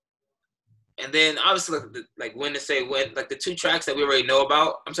cool. And then obviously like When to Say When, like the 2 tracks that we already know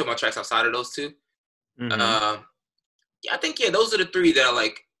about. I'm talking about tracks outside of those 2. I think those are the 3 that I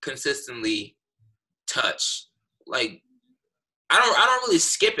like consistently touch. Like I don't really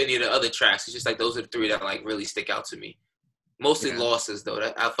skip any of the other tracks. It's just like those are the 3 that like really stick out to me. Mostly Losses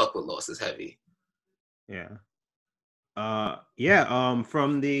though. I fuck with Losses heavy.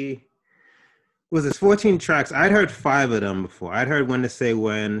 From the, was this 14 tracks? I'd heard 5 of them before. I'd heard When to Say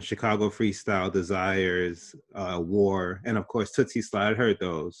When, Chicago Freestyle, Desires, War, and of course Tootsie Slide. I'd heard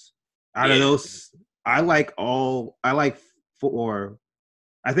those. Out of those, I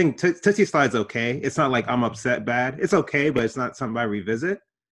think Tootsie Slide's okay. It's not like I'm upset bad. It's okay, but it's not something I revisit.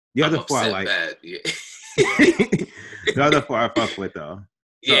 The other 4 I like. Bad. Yeah. The other 4 I fuck with though.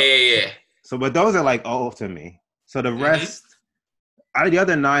 So, yeah. So, but those are like old to me. So the rest, out of the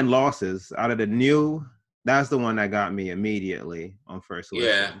other 9 losses, out of the new, that's the one that got me immediately on first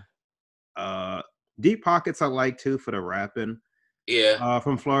listen. Yeah. Deep Pockets I like too for the rapping. Yeah.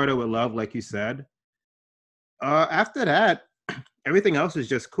 From Florida with Love, like you said. After that, everything else is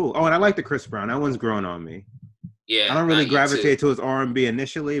just cool. Oh, and I like the Chris Brown. That one's growing on me. Yeah. I don't really gravitate to his R&B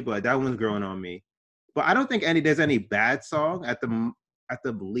initially, but that one's growing on me. But I don't think there's any bad song at the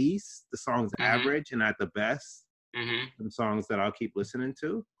least. The song's average, and at the best, some songs that I'll keep listening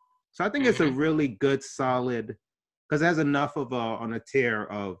to. So I think it's a really good, solid, because it has enough of on a tier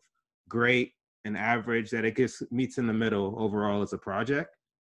of great and average that it gets meets in the middle overall as a project.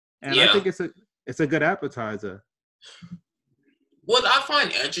 And I think it's a good appetizer. What I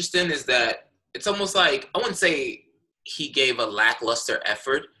find interesting is that it's almost like, I wouldn't say he gave a lackluster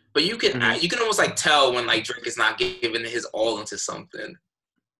effort, but you can almost like tell when like Drake is not giving his all into something.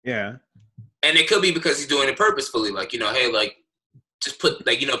 Yeah. And it could be because he's doing it purposefully. Like, hey, like just put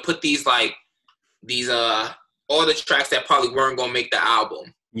these all the tracks that probably weren't going to make the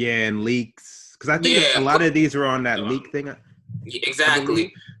album. Yeah. And leaks. Cause I think a lot of these are on that leak thing.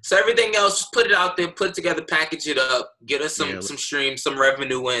 Exactly. So everything else, just put it out there, put it together, package it up, get us some streams, some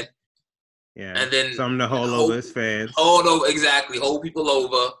revenue in. Yeah. And then something to hold over his fans. Exactly. Hold people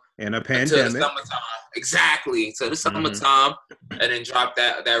over. In a pandemic. The summertime. Exactly. So the summertime, and then drop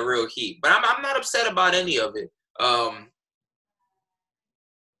that real heat. But I'm not upset about any of it. I'm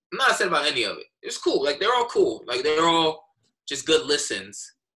not upset about any of it. It's cool. Like, they're all cool. Like, they're all just good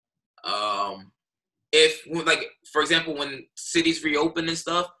listens. If, like, for example, when cities reopen and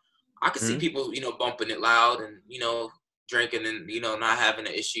stuff, I could see people, bumping it loud and, drinking and, not having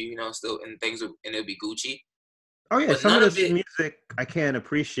an issue, still, and things, and it'll be Gucci. Oh, yeah. But some of this music I can't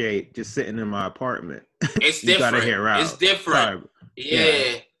appreciate just sitting in my apartment. It's you different. Gotta hear out. It's different.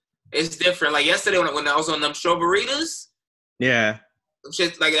 Yeah. It's different. Like, yesterday when I was on them Strawberritas. Yeah.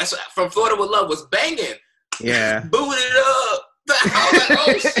 Shit, like, that's From Florida with Love was banging. Yeah. Booting it up. I was like,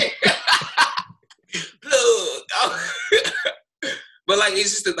 oh, shit. But like,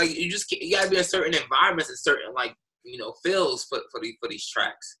 it's just like you gotta be in certain environments and certain like feels for these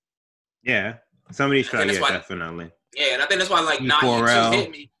tracks. Yeah, some of these tracks, definitely. Yeah, and I think that's why like Not You 2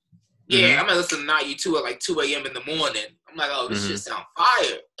 hit me. Yeah, I'm gonna listen to Not You 2 at like 2 a.m. in the morning. I'm like, oh, this shit sound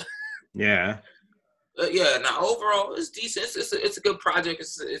fire. Yeah. But yeah, now overall it's decent. It's a good project.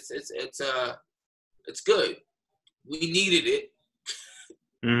 It's good. We needed it.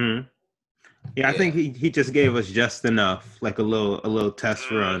 Yeah, I think he just gave us just enough, like a little test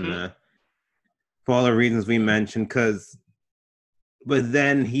run for all the reasons we mentioned. But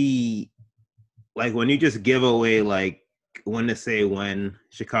then he, like, when you just give away like When to Say When,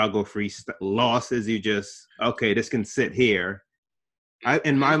 Chicago Freestyle losses, you just this can sit here.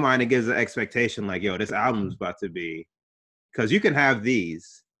 In my mind, it gives an expectation like, yo, this album's about to be, because you can have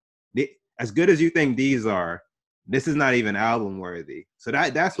these, as good as you think these are. This is not even album worthy. So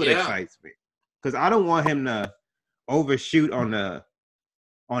that's what excites me. Because I don't want him to overshoot on the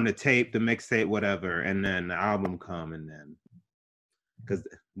tape, the mixtape, whatever, and then the album come, and then, because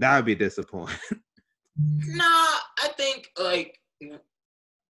that would be disappointing. Nah, I think like,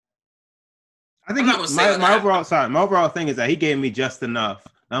 my overall thing is that he gave me just enough.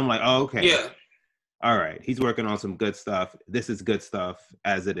 And I'm like, oh, okay. Yeah. All right, he's working on some good stuff. This is good stuff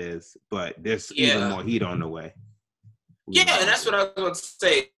as it is, but there's even more heat on the way. And that's what I was going to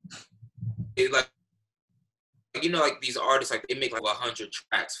say. Like these artists, like, they make like 100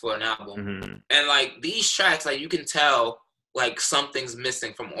 tracks for an album, and like these tracks, like, you can tell like something's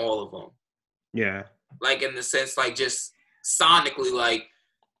missing from all of them. Yeah. Like, in the sense, like, just sonically, like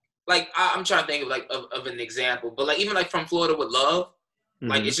I'm trying to think of like of an example, but like even like From Florida with Love,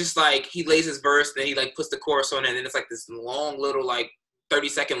 like, it's just like he lays his verse, then he like puts the chorus on it, and then it's like this long little like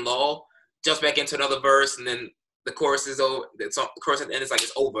 30-second lull, jumps back into another verse, and then the chorus is over. The chorus at the end is like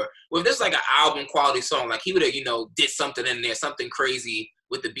it's over. Well, if this is like an album quality song, like, he would have did something in there, something crazy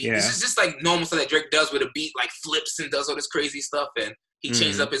with the beat. Yeah. This is just like normal stuff that Drake does with a beat, like flips and does all this crazy stuff, and he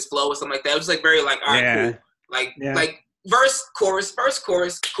changes up his flow or something like that. It was like very like, all right, cool. Like verse, chorus,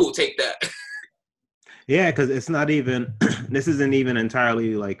 cool, take that. Yeah, because it's not even. This isn't even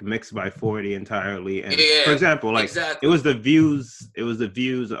entirely like mixed by 40 entirely. And for example, like exactly. it was the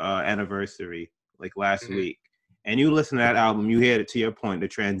Views anniversary like last week, and you listen to that album, you hear it, to your point, the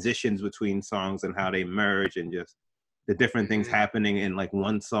transitions between songs and how they merge, and just the different things happening in like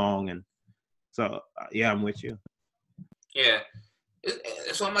one song. And so yeah, I'm with you. Yeah,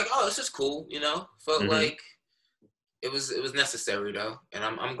 so I'm like, oh, this is cool, you know. Felt like it was necessary though, and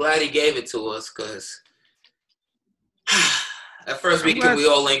I'm glad he gave it to us, because that first weekend we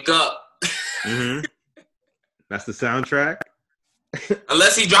all link up. That's the soundtrack.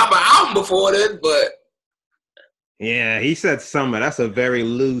 Unless he drop an album before then, but yeah, he said summer. That's a very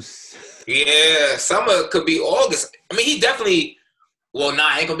loose. Yeah, summer could be August. I mean, he definitely. Well,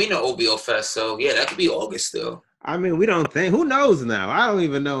 ain't gonna be no OVO Fest, so yeah, that could be August still. I mean, we don't think. Who knows now? I don't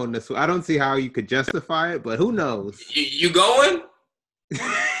even know in this. I don't see how you could justify it, but who knows? You going?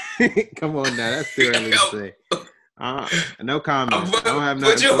 Come on now, that's too early to say. No comment. I don't have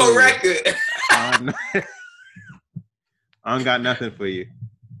nothing. Put you on record. I don't got nothing for you.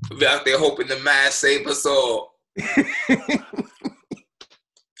 Be out there hoping the mask save us all. It's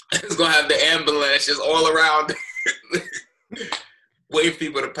gonna have the ambulance just all around, waiting for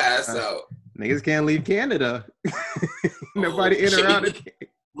people to pass out. Niggas can't leave Canada. Nobody in or out of Canada.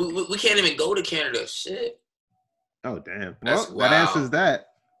 We can't even go to Canada. Shit. Oh, damn. Well, that answers that.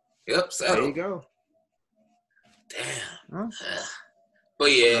 Yep, settle. There you go. Damn. Huh?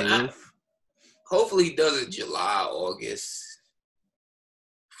 But yeah, hopefully he does it July, August.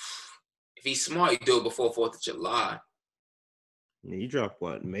 If he's smart, you do it before 4th of July. Yeah, you drop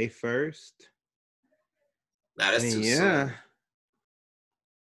what, May 1st? Nah, that's too soon.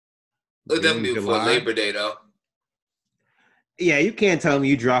 It'll definitely be before Labor Day, though. Yeah, you can't tell me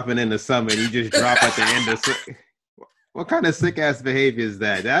you dropping in the summer and you just drop at the end of What kind of sick ass behavior is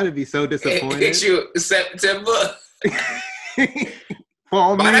that? That'd be so disappointing. Hit you September.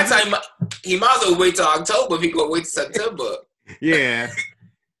 By that time, he might as well wait till October if he gonna wait till September. Yeah.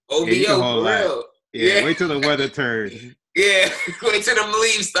 OVO, for real. Yeah, wait till the weather turns. Yeah, wait till them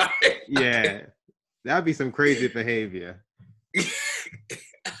leaves start. Yeah, that'd be some crazy behavior.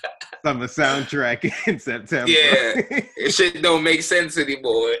 Summer soundtrack in September. Yeah, shit don't make sense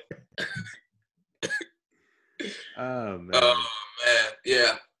anymore. Oh man.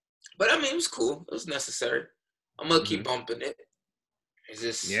 Yeah. But I mean, it was cool. It was necessary. I'm gonna keep bumping it. It's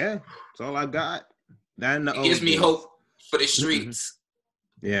just that's all I got. It gives me hope for the streets.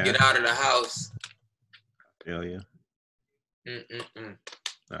 Yeah. Get out of the house. Hell yeah.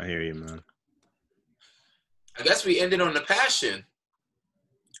 I hear you, man. I guess we ended on the passion.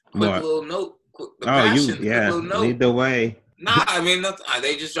 Quick little note. Lead the way. Nah, I mean,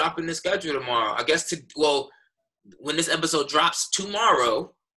 they just dropping the schedule tomorrow. I guess when this episode drops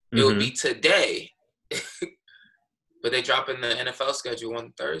tomorrow, it will be today. But they dropping the NFL schedule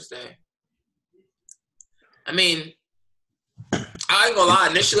on Thursday. I mean, I ain't gonna lie.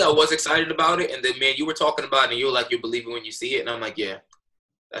 Initially, I was excited about it, and then, man, you were talking about it, and you were like, you believe it when you see it, and I'm like, yeah,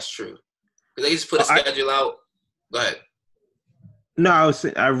 that's true. Because they just put a schedule out. Go ahead. No,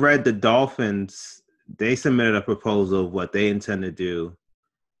 I read the Dolphins. They submitted a proposal of what they intend to do.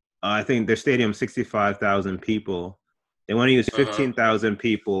 I think their stadium 65,000 people. They want to use 15,000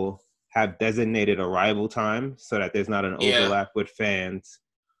 people, have designated arrival time so that there's not an overlap with fans,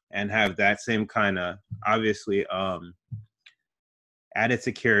 and have that same kind of, obviously, added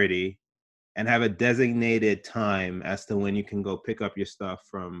security, and have a designated time as to when you can go pick up your stuff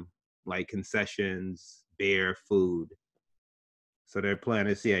from like concessions, beer, food. So their plan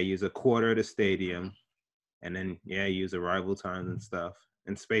is, use a quarter of the stadium, and then, use arrival times and stuff,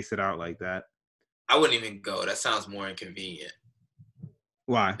 and space it out like that. I wouldn't even go. That sounds more inconvenient.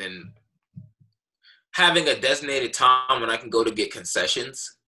 Why? Than having a designated time when I can go to get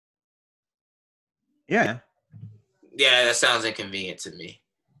concessions. Yeah. Yeah, that sounds inconvenient to me.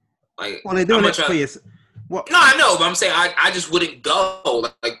 Like, well, they're doing it for you. Well, no, I know, but I'm saying I just wouldn't go.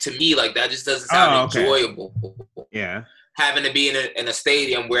 Like to me, like that just doesn't sound enjoyable. Yeah. Having to be in a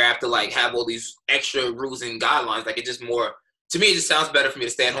stadium where I have to like have all these extra rules and guidelines, like it just more to me. It just sounds better for me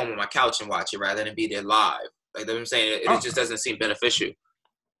to stay at home on my couch and watch it rather than be there live. Like what I'm saying, it just doesn't seem beneficial.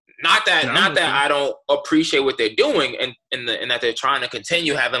 Not that I don't appreciate what they're doing and that they're trying to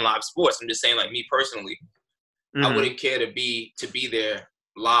continue having live sports. I'm just saying, like me personally, I wouldn't care to be there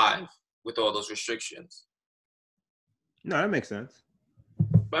live with all those restrictions. No, that makes sense.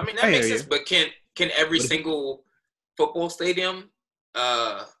 But I mean, that makes sense. But can every single football stadium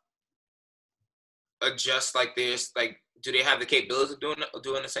adjust like this? Like, do they have the capabilities of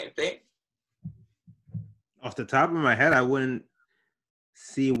doing the same thing? Off the top of my head, I wouldn't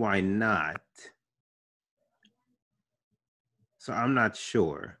see why not. So I'm not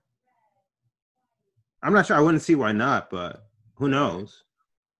sure. I wouldn't see why not, but who knows?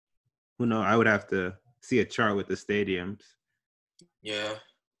 I would have to see a chart with the stadiums. Yeah.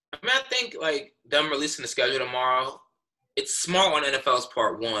 I mean, I think, like, them releasing the schedule tomorrow, it's smart on NFL's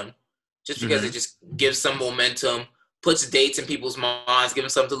part, one, just because it just gives some momentum, puts dates in people's minds, gives them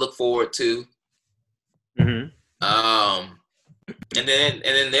something to look forward to. And then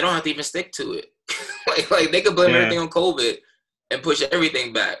they don't have to even stick to it. like they could blame everything on COVID and push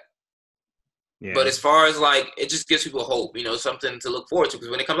everything back. Yeah. But as far as, like, it just gives people hope, something to look forward to. Because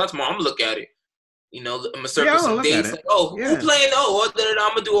when it comes out tomorrow, I'm going to look at it. I'm going to surface some dates. Like, who playing? I'm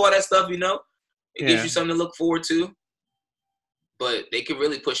going to do all that stuff, It gives you something to look forward to. But they could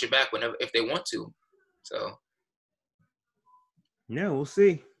really push it back whenever if they want to. So. Yeah, we'll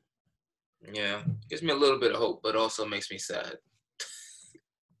see. Yeah. Gives me a little bit of hope, but also makes me sad.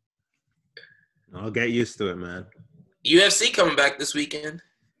 I'll get used to it, man. UFC coming back this weekend.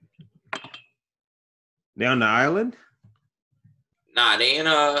 They on the island? Nah, they in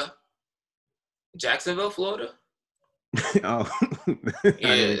Jacksonville, Florida. Oh.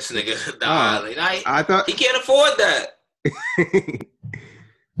 Yeah, this nigga, the island. I thought he can't afford that.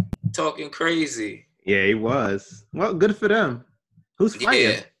 Talking crazy. Yeah, he was. Well, good for them. Who's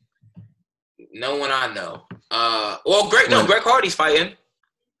fighting? Yeah. No one I know. Greg Hardy's fighting.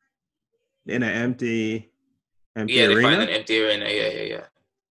 In an empty arena? They're fighting in an empty arena. Yeah.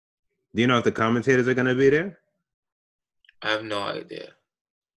 Do you know if the commentators are going to be there? I have no idea.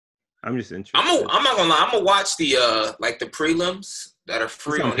 I'm just interested. I'm not gonna lie. I'm gonna watch the the prelims that are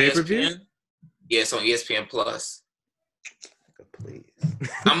free on ESPN. Yeah, it's on ESPN Plus. Please.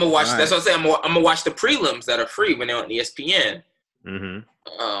 I'm gonna watch. That's what I'm saying. I'm gonna watch the prelims that are free when they're on ESPN. And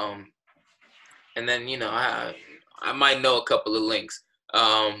then I might know a couple of links.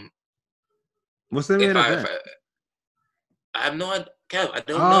 What's the name of that? I have no idea. Kev, I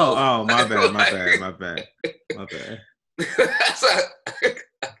don't know. Oh, my bad.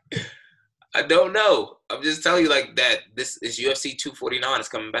 I don't know. I'm just telling you like that. This is UFC 249 is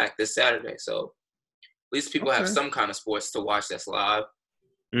coming back this Saturday, so at least people have some kind of sports to watch that's live.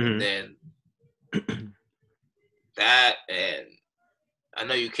 And then that, and I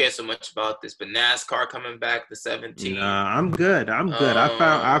know you care so much about this, but NASCAR coming back the 17th. Nah, I'm good.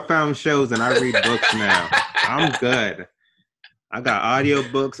 I found shows and I read books now. I'm good. I got audio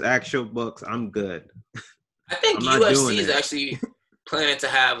books, actual books. I'm good. I think UFC is actually planning to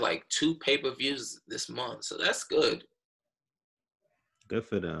have like 2 pay-per-views this month, so that's good. Good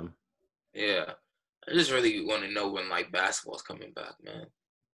for them. Yeah. I just really want to know when like basketball's coming back, man.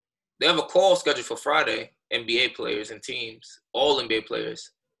 They have a call scheduled for Friday, NBA players and teams, all NBA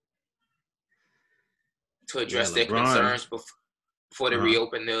players, to address their concerns before they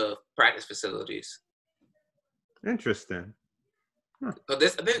reopen the practice facilities. Interesting. Huh. I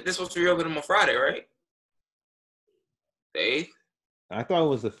think this was supposed to reopen them on Friday, right? The 8th? I thought it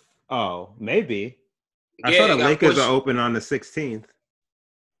was maybe. I thought the Lakers are open on the 16th.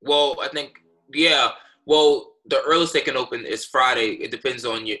 Well, I think, well, the earliest they can open is Friday. It depends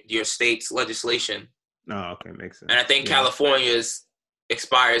on your state's legislation. Oh, okay, makes sense. And I think California's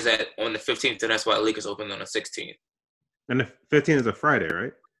expires on the 15th, and that's why the Lakers open on the 16th. And the 15th is a Friday,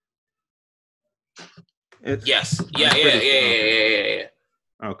 right? Yes. Yeah.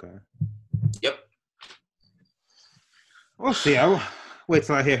 Okay. Yep. We'll see. I'll wait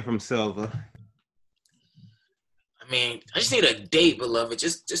till I hear from Silva. I mean, I just need a date, beloved.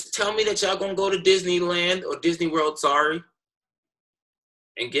 Just tell me that y'all gonna go to Disneyland or Disney World,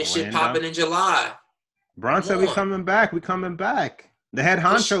 and get shit popping in July. Bron said we coming back. The head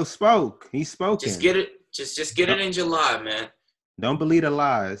honcho spoke. He spoke. Just get it. Just get it in July, man. Don't believe the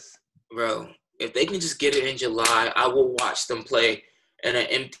lies, bro. If they can just get it in July, I will watch them play in an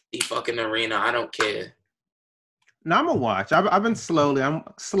empty fucking arena. I don't care. No, I'm gonna watch. I've been slowly a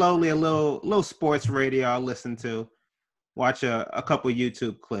little sports radio I'll listen to. Watch a couple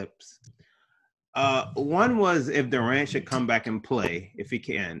YouTube clips. One was if Durant should come back and play, if he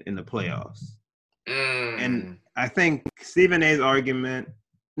can, in the playoffs. And I think Stephen A's argument,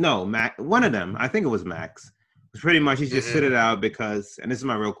 one of them, I think it was Max, was pretty much he just sit it out because, and this is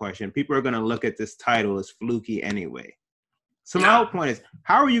my real question, people are going to look at this title as fluky anyway. So my whole point is,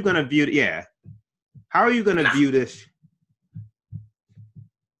 how are you going to view it? Yeah. How are you going to view this?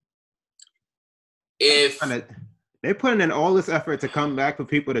 If they're putting in all this effort to come back for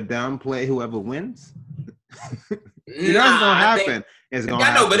people to downplay whoever wins. You know what's gonna happen? It's gonna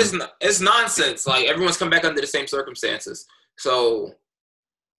happen. I know, but it's nonsense. Like everyone's come back under the same circumstances, so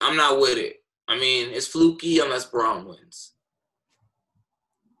I'm not with it. I mean, it's fluky unless Braun wins.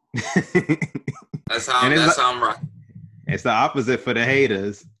 That's how I'm rocking. It's the opposite for the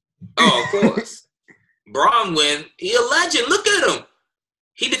haters. Oh, of course. Bronwyn, he a legend. Look at him.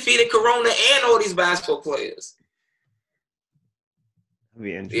 He defeated Corona and all these basketball players. That'd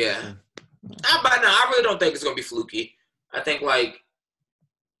be interesting. Yeah. I really don't think it's going to be fluky. I think, like,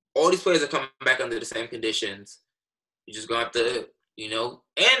 all these players are coming back under the same conditions. You just going to have to, you know,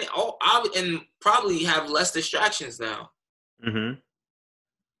 and probably have less distractions now. Mm-hmm.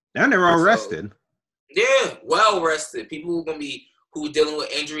 And they're all rested. Yeah, well rested. People who are going to be who are dealing with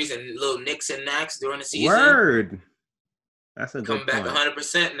injuries and little nicks and knacks during the season. Word. That's a good back point.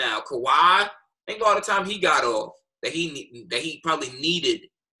 100% now. Kawhi, think all the time he got off that he probably needed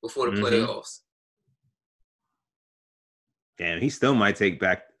before the playoffs. Damn, he still might take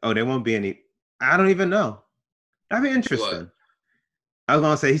back. Oh, there won't be any. I don't even know. That'd be interesting. What? I was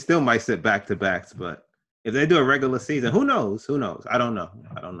gonna say he still might sit back to backs, but if they do a regular season, who knows? Who knows? I don't know.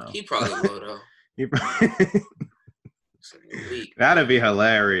 He probably will though. That'd be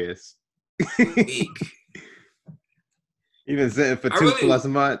hilarious. Weak. You've been sitting for 2+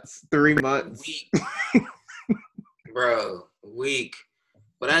 months, 3 months. Weak. Bro, weak.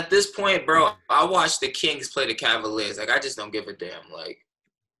 But at this point, bro, I watched the Kings play the Cavaliers. Like, I just don't give a damn. Like,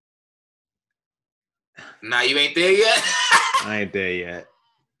 nah, you ain't there yet? I ain't there yet.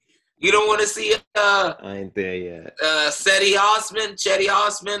 You don't want to see I ain't there yet. Cedi Osman,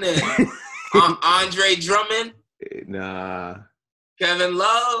 and Andre Drummond? Nah. Kevin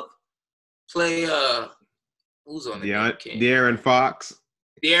Love play who's on the team? De'Aaron Fox.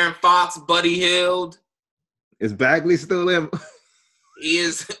 De'Aaron Fox, Buddy Hield. Is Bagley still there? He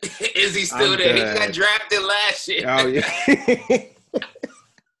is. Is he still there? He got drafted last year. Oh yeah.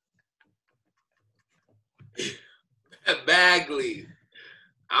 Bagley.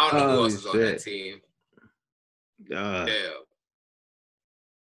 I don't know who else is on that team. Damn.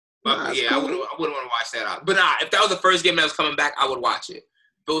 But yeah, cool. I wouldn't want to watch that out. But if that was the first game that was coming back, I would watch it.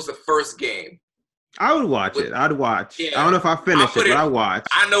 If it was the first game, I would watch it. I'd watch. Yeah, I don't know if I finished it, but I watch.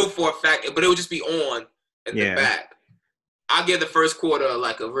 I know for a fact, but it would just be on in the back. I'll give the first quarter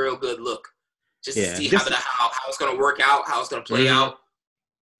like a real good look, just to see how it's going to work out, how it's going to play out,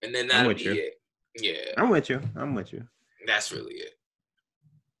 and then that'll be it. Yeah, I'm with you. That's really it.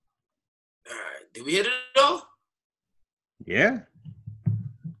 All right, did we hit it all? Yeah.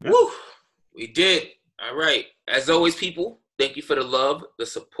 Woo! We did. All right. As always, people, thank you for the love, the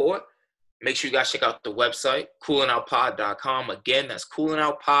support. Make sure you guys check out the website, coolingoutpod.com. Again, that's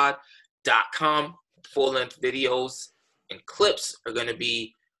coolingoutpod.com. Full-length videos and clips are going to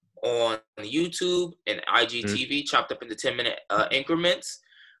be on YouTube and IGTV, chopped up into 10-minute increments.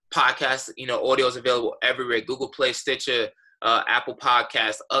 Podcasts, audio is available everywhere. Google Play, Stitcher, Apple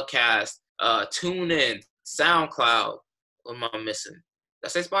Podcasts, Acast, TuneIn, SoundCloud. What am I missing? Did I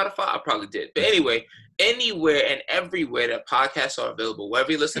say Spotify? I probably did. But anyway, anywhere and everywhere that podcasts are available,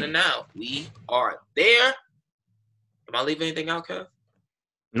 wherever you're listening now, we are there. Am I leaving anything out, Kev?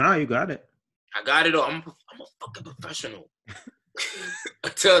 No, you got it. I got it all. I'm a fucking professional.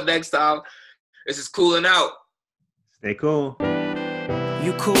 Until next time, this is Cooling Out. Stay cool.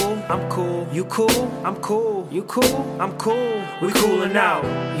 You cool, I'm cool. You cool, I'm cool. You cool, I'm cool. We coolin' out.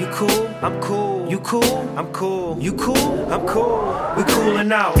 You cool, I'm cool. You cool, I'm cool. You cool, I'm cool. We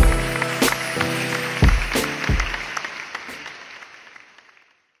coolin' out.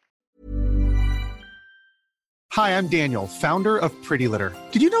 Hi, I'm Daniel, founder of Pretty Litter.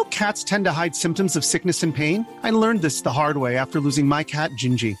 Did you know cats tend to hide symptoms of sickness and pain? I learned this the hard way after losing my cat,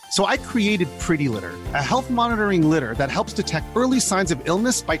 Gingy. So I created Pretty Litter, a health monitoring litter that helps detect early signs of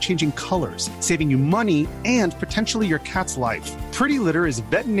illness by changing colors, saving you money and potentially your cat's life. Pretty Litter is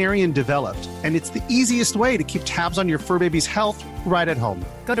veterinarian developed, and it's the easiest way to keep tabs on your fur baby's health right at home.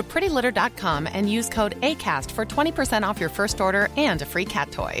 Go to prettylitter.com and use code ACAST for 20% off your first order and a free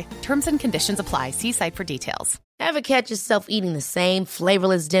cat toy. Terms and conditions apply. See site for details. Ever catch yourself eating the same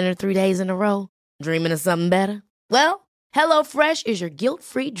flavorless dinner 3 days in a row? Dreaming of something better? Well, HelloFresh is your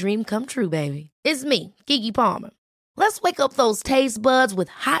guilt-free dream come true, baby. It's me, Keke Palmer. Let's wake up those taste buds with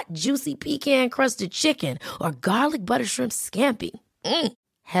hot, juicy pecan-crusted chicken or garlic butter shrimp scampi.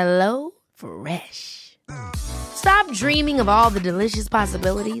 Hello Fresh. Stop dreaming of all the delicious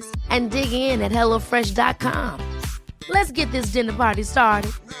possibilities and dig in at HelloFresh.com. Let's get this dinner party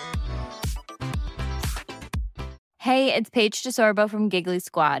started. Hey, it's Paige DeSorbo from Giggly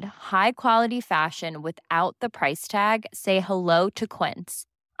Squad. High quality fashion without the price tag. Say hello to Quince.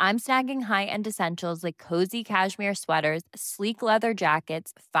 I'm snagging high-end essentials like cozy cashmere sweaters, sleek leather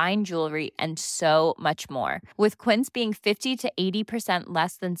jackets, fine jewelry, and so much more. With Quince being 50 to 80%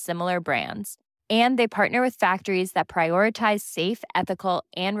 less than similar brands. And they partner with factories that prioritize safe, ethical,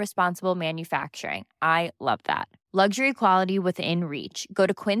 and responsible manufacturing. I love that. Luxury quality within reach. Go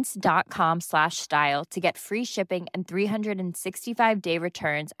to quince.com/style to get free shipping and 365-day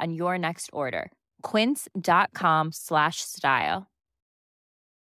returns on your next order. Quince.com/style.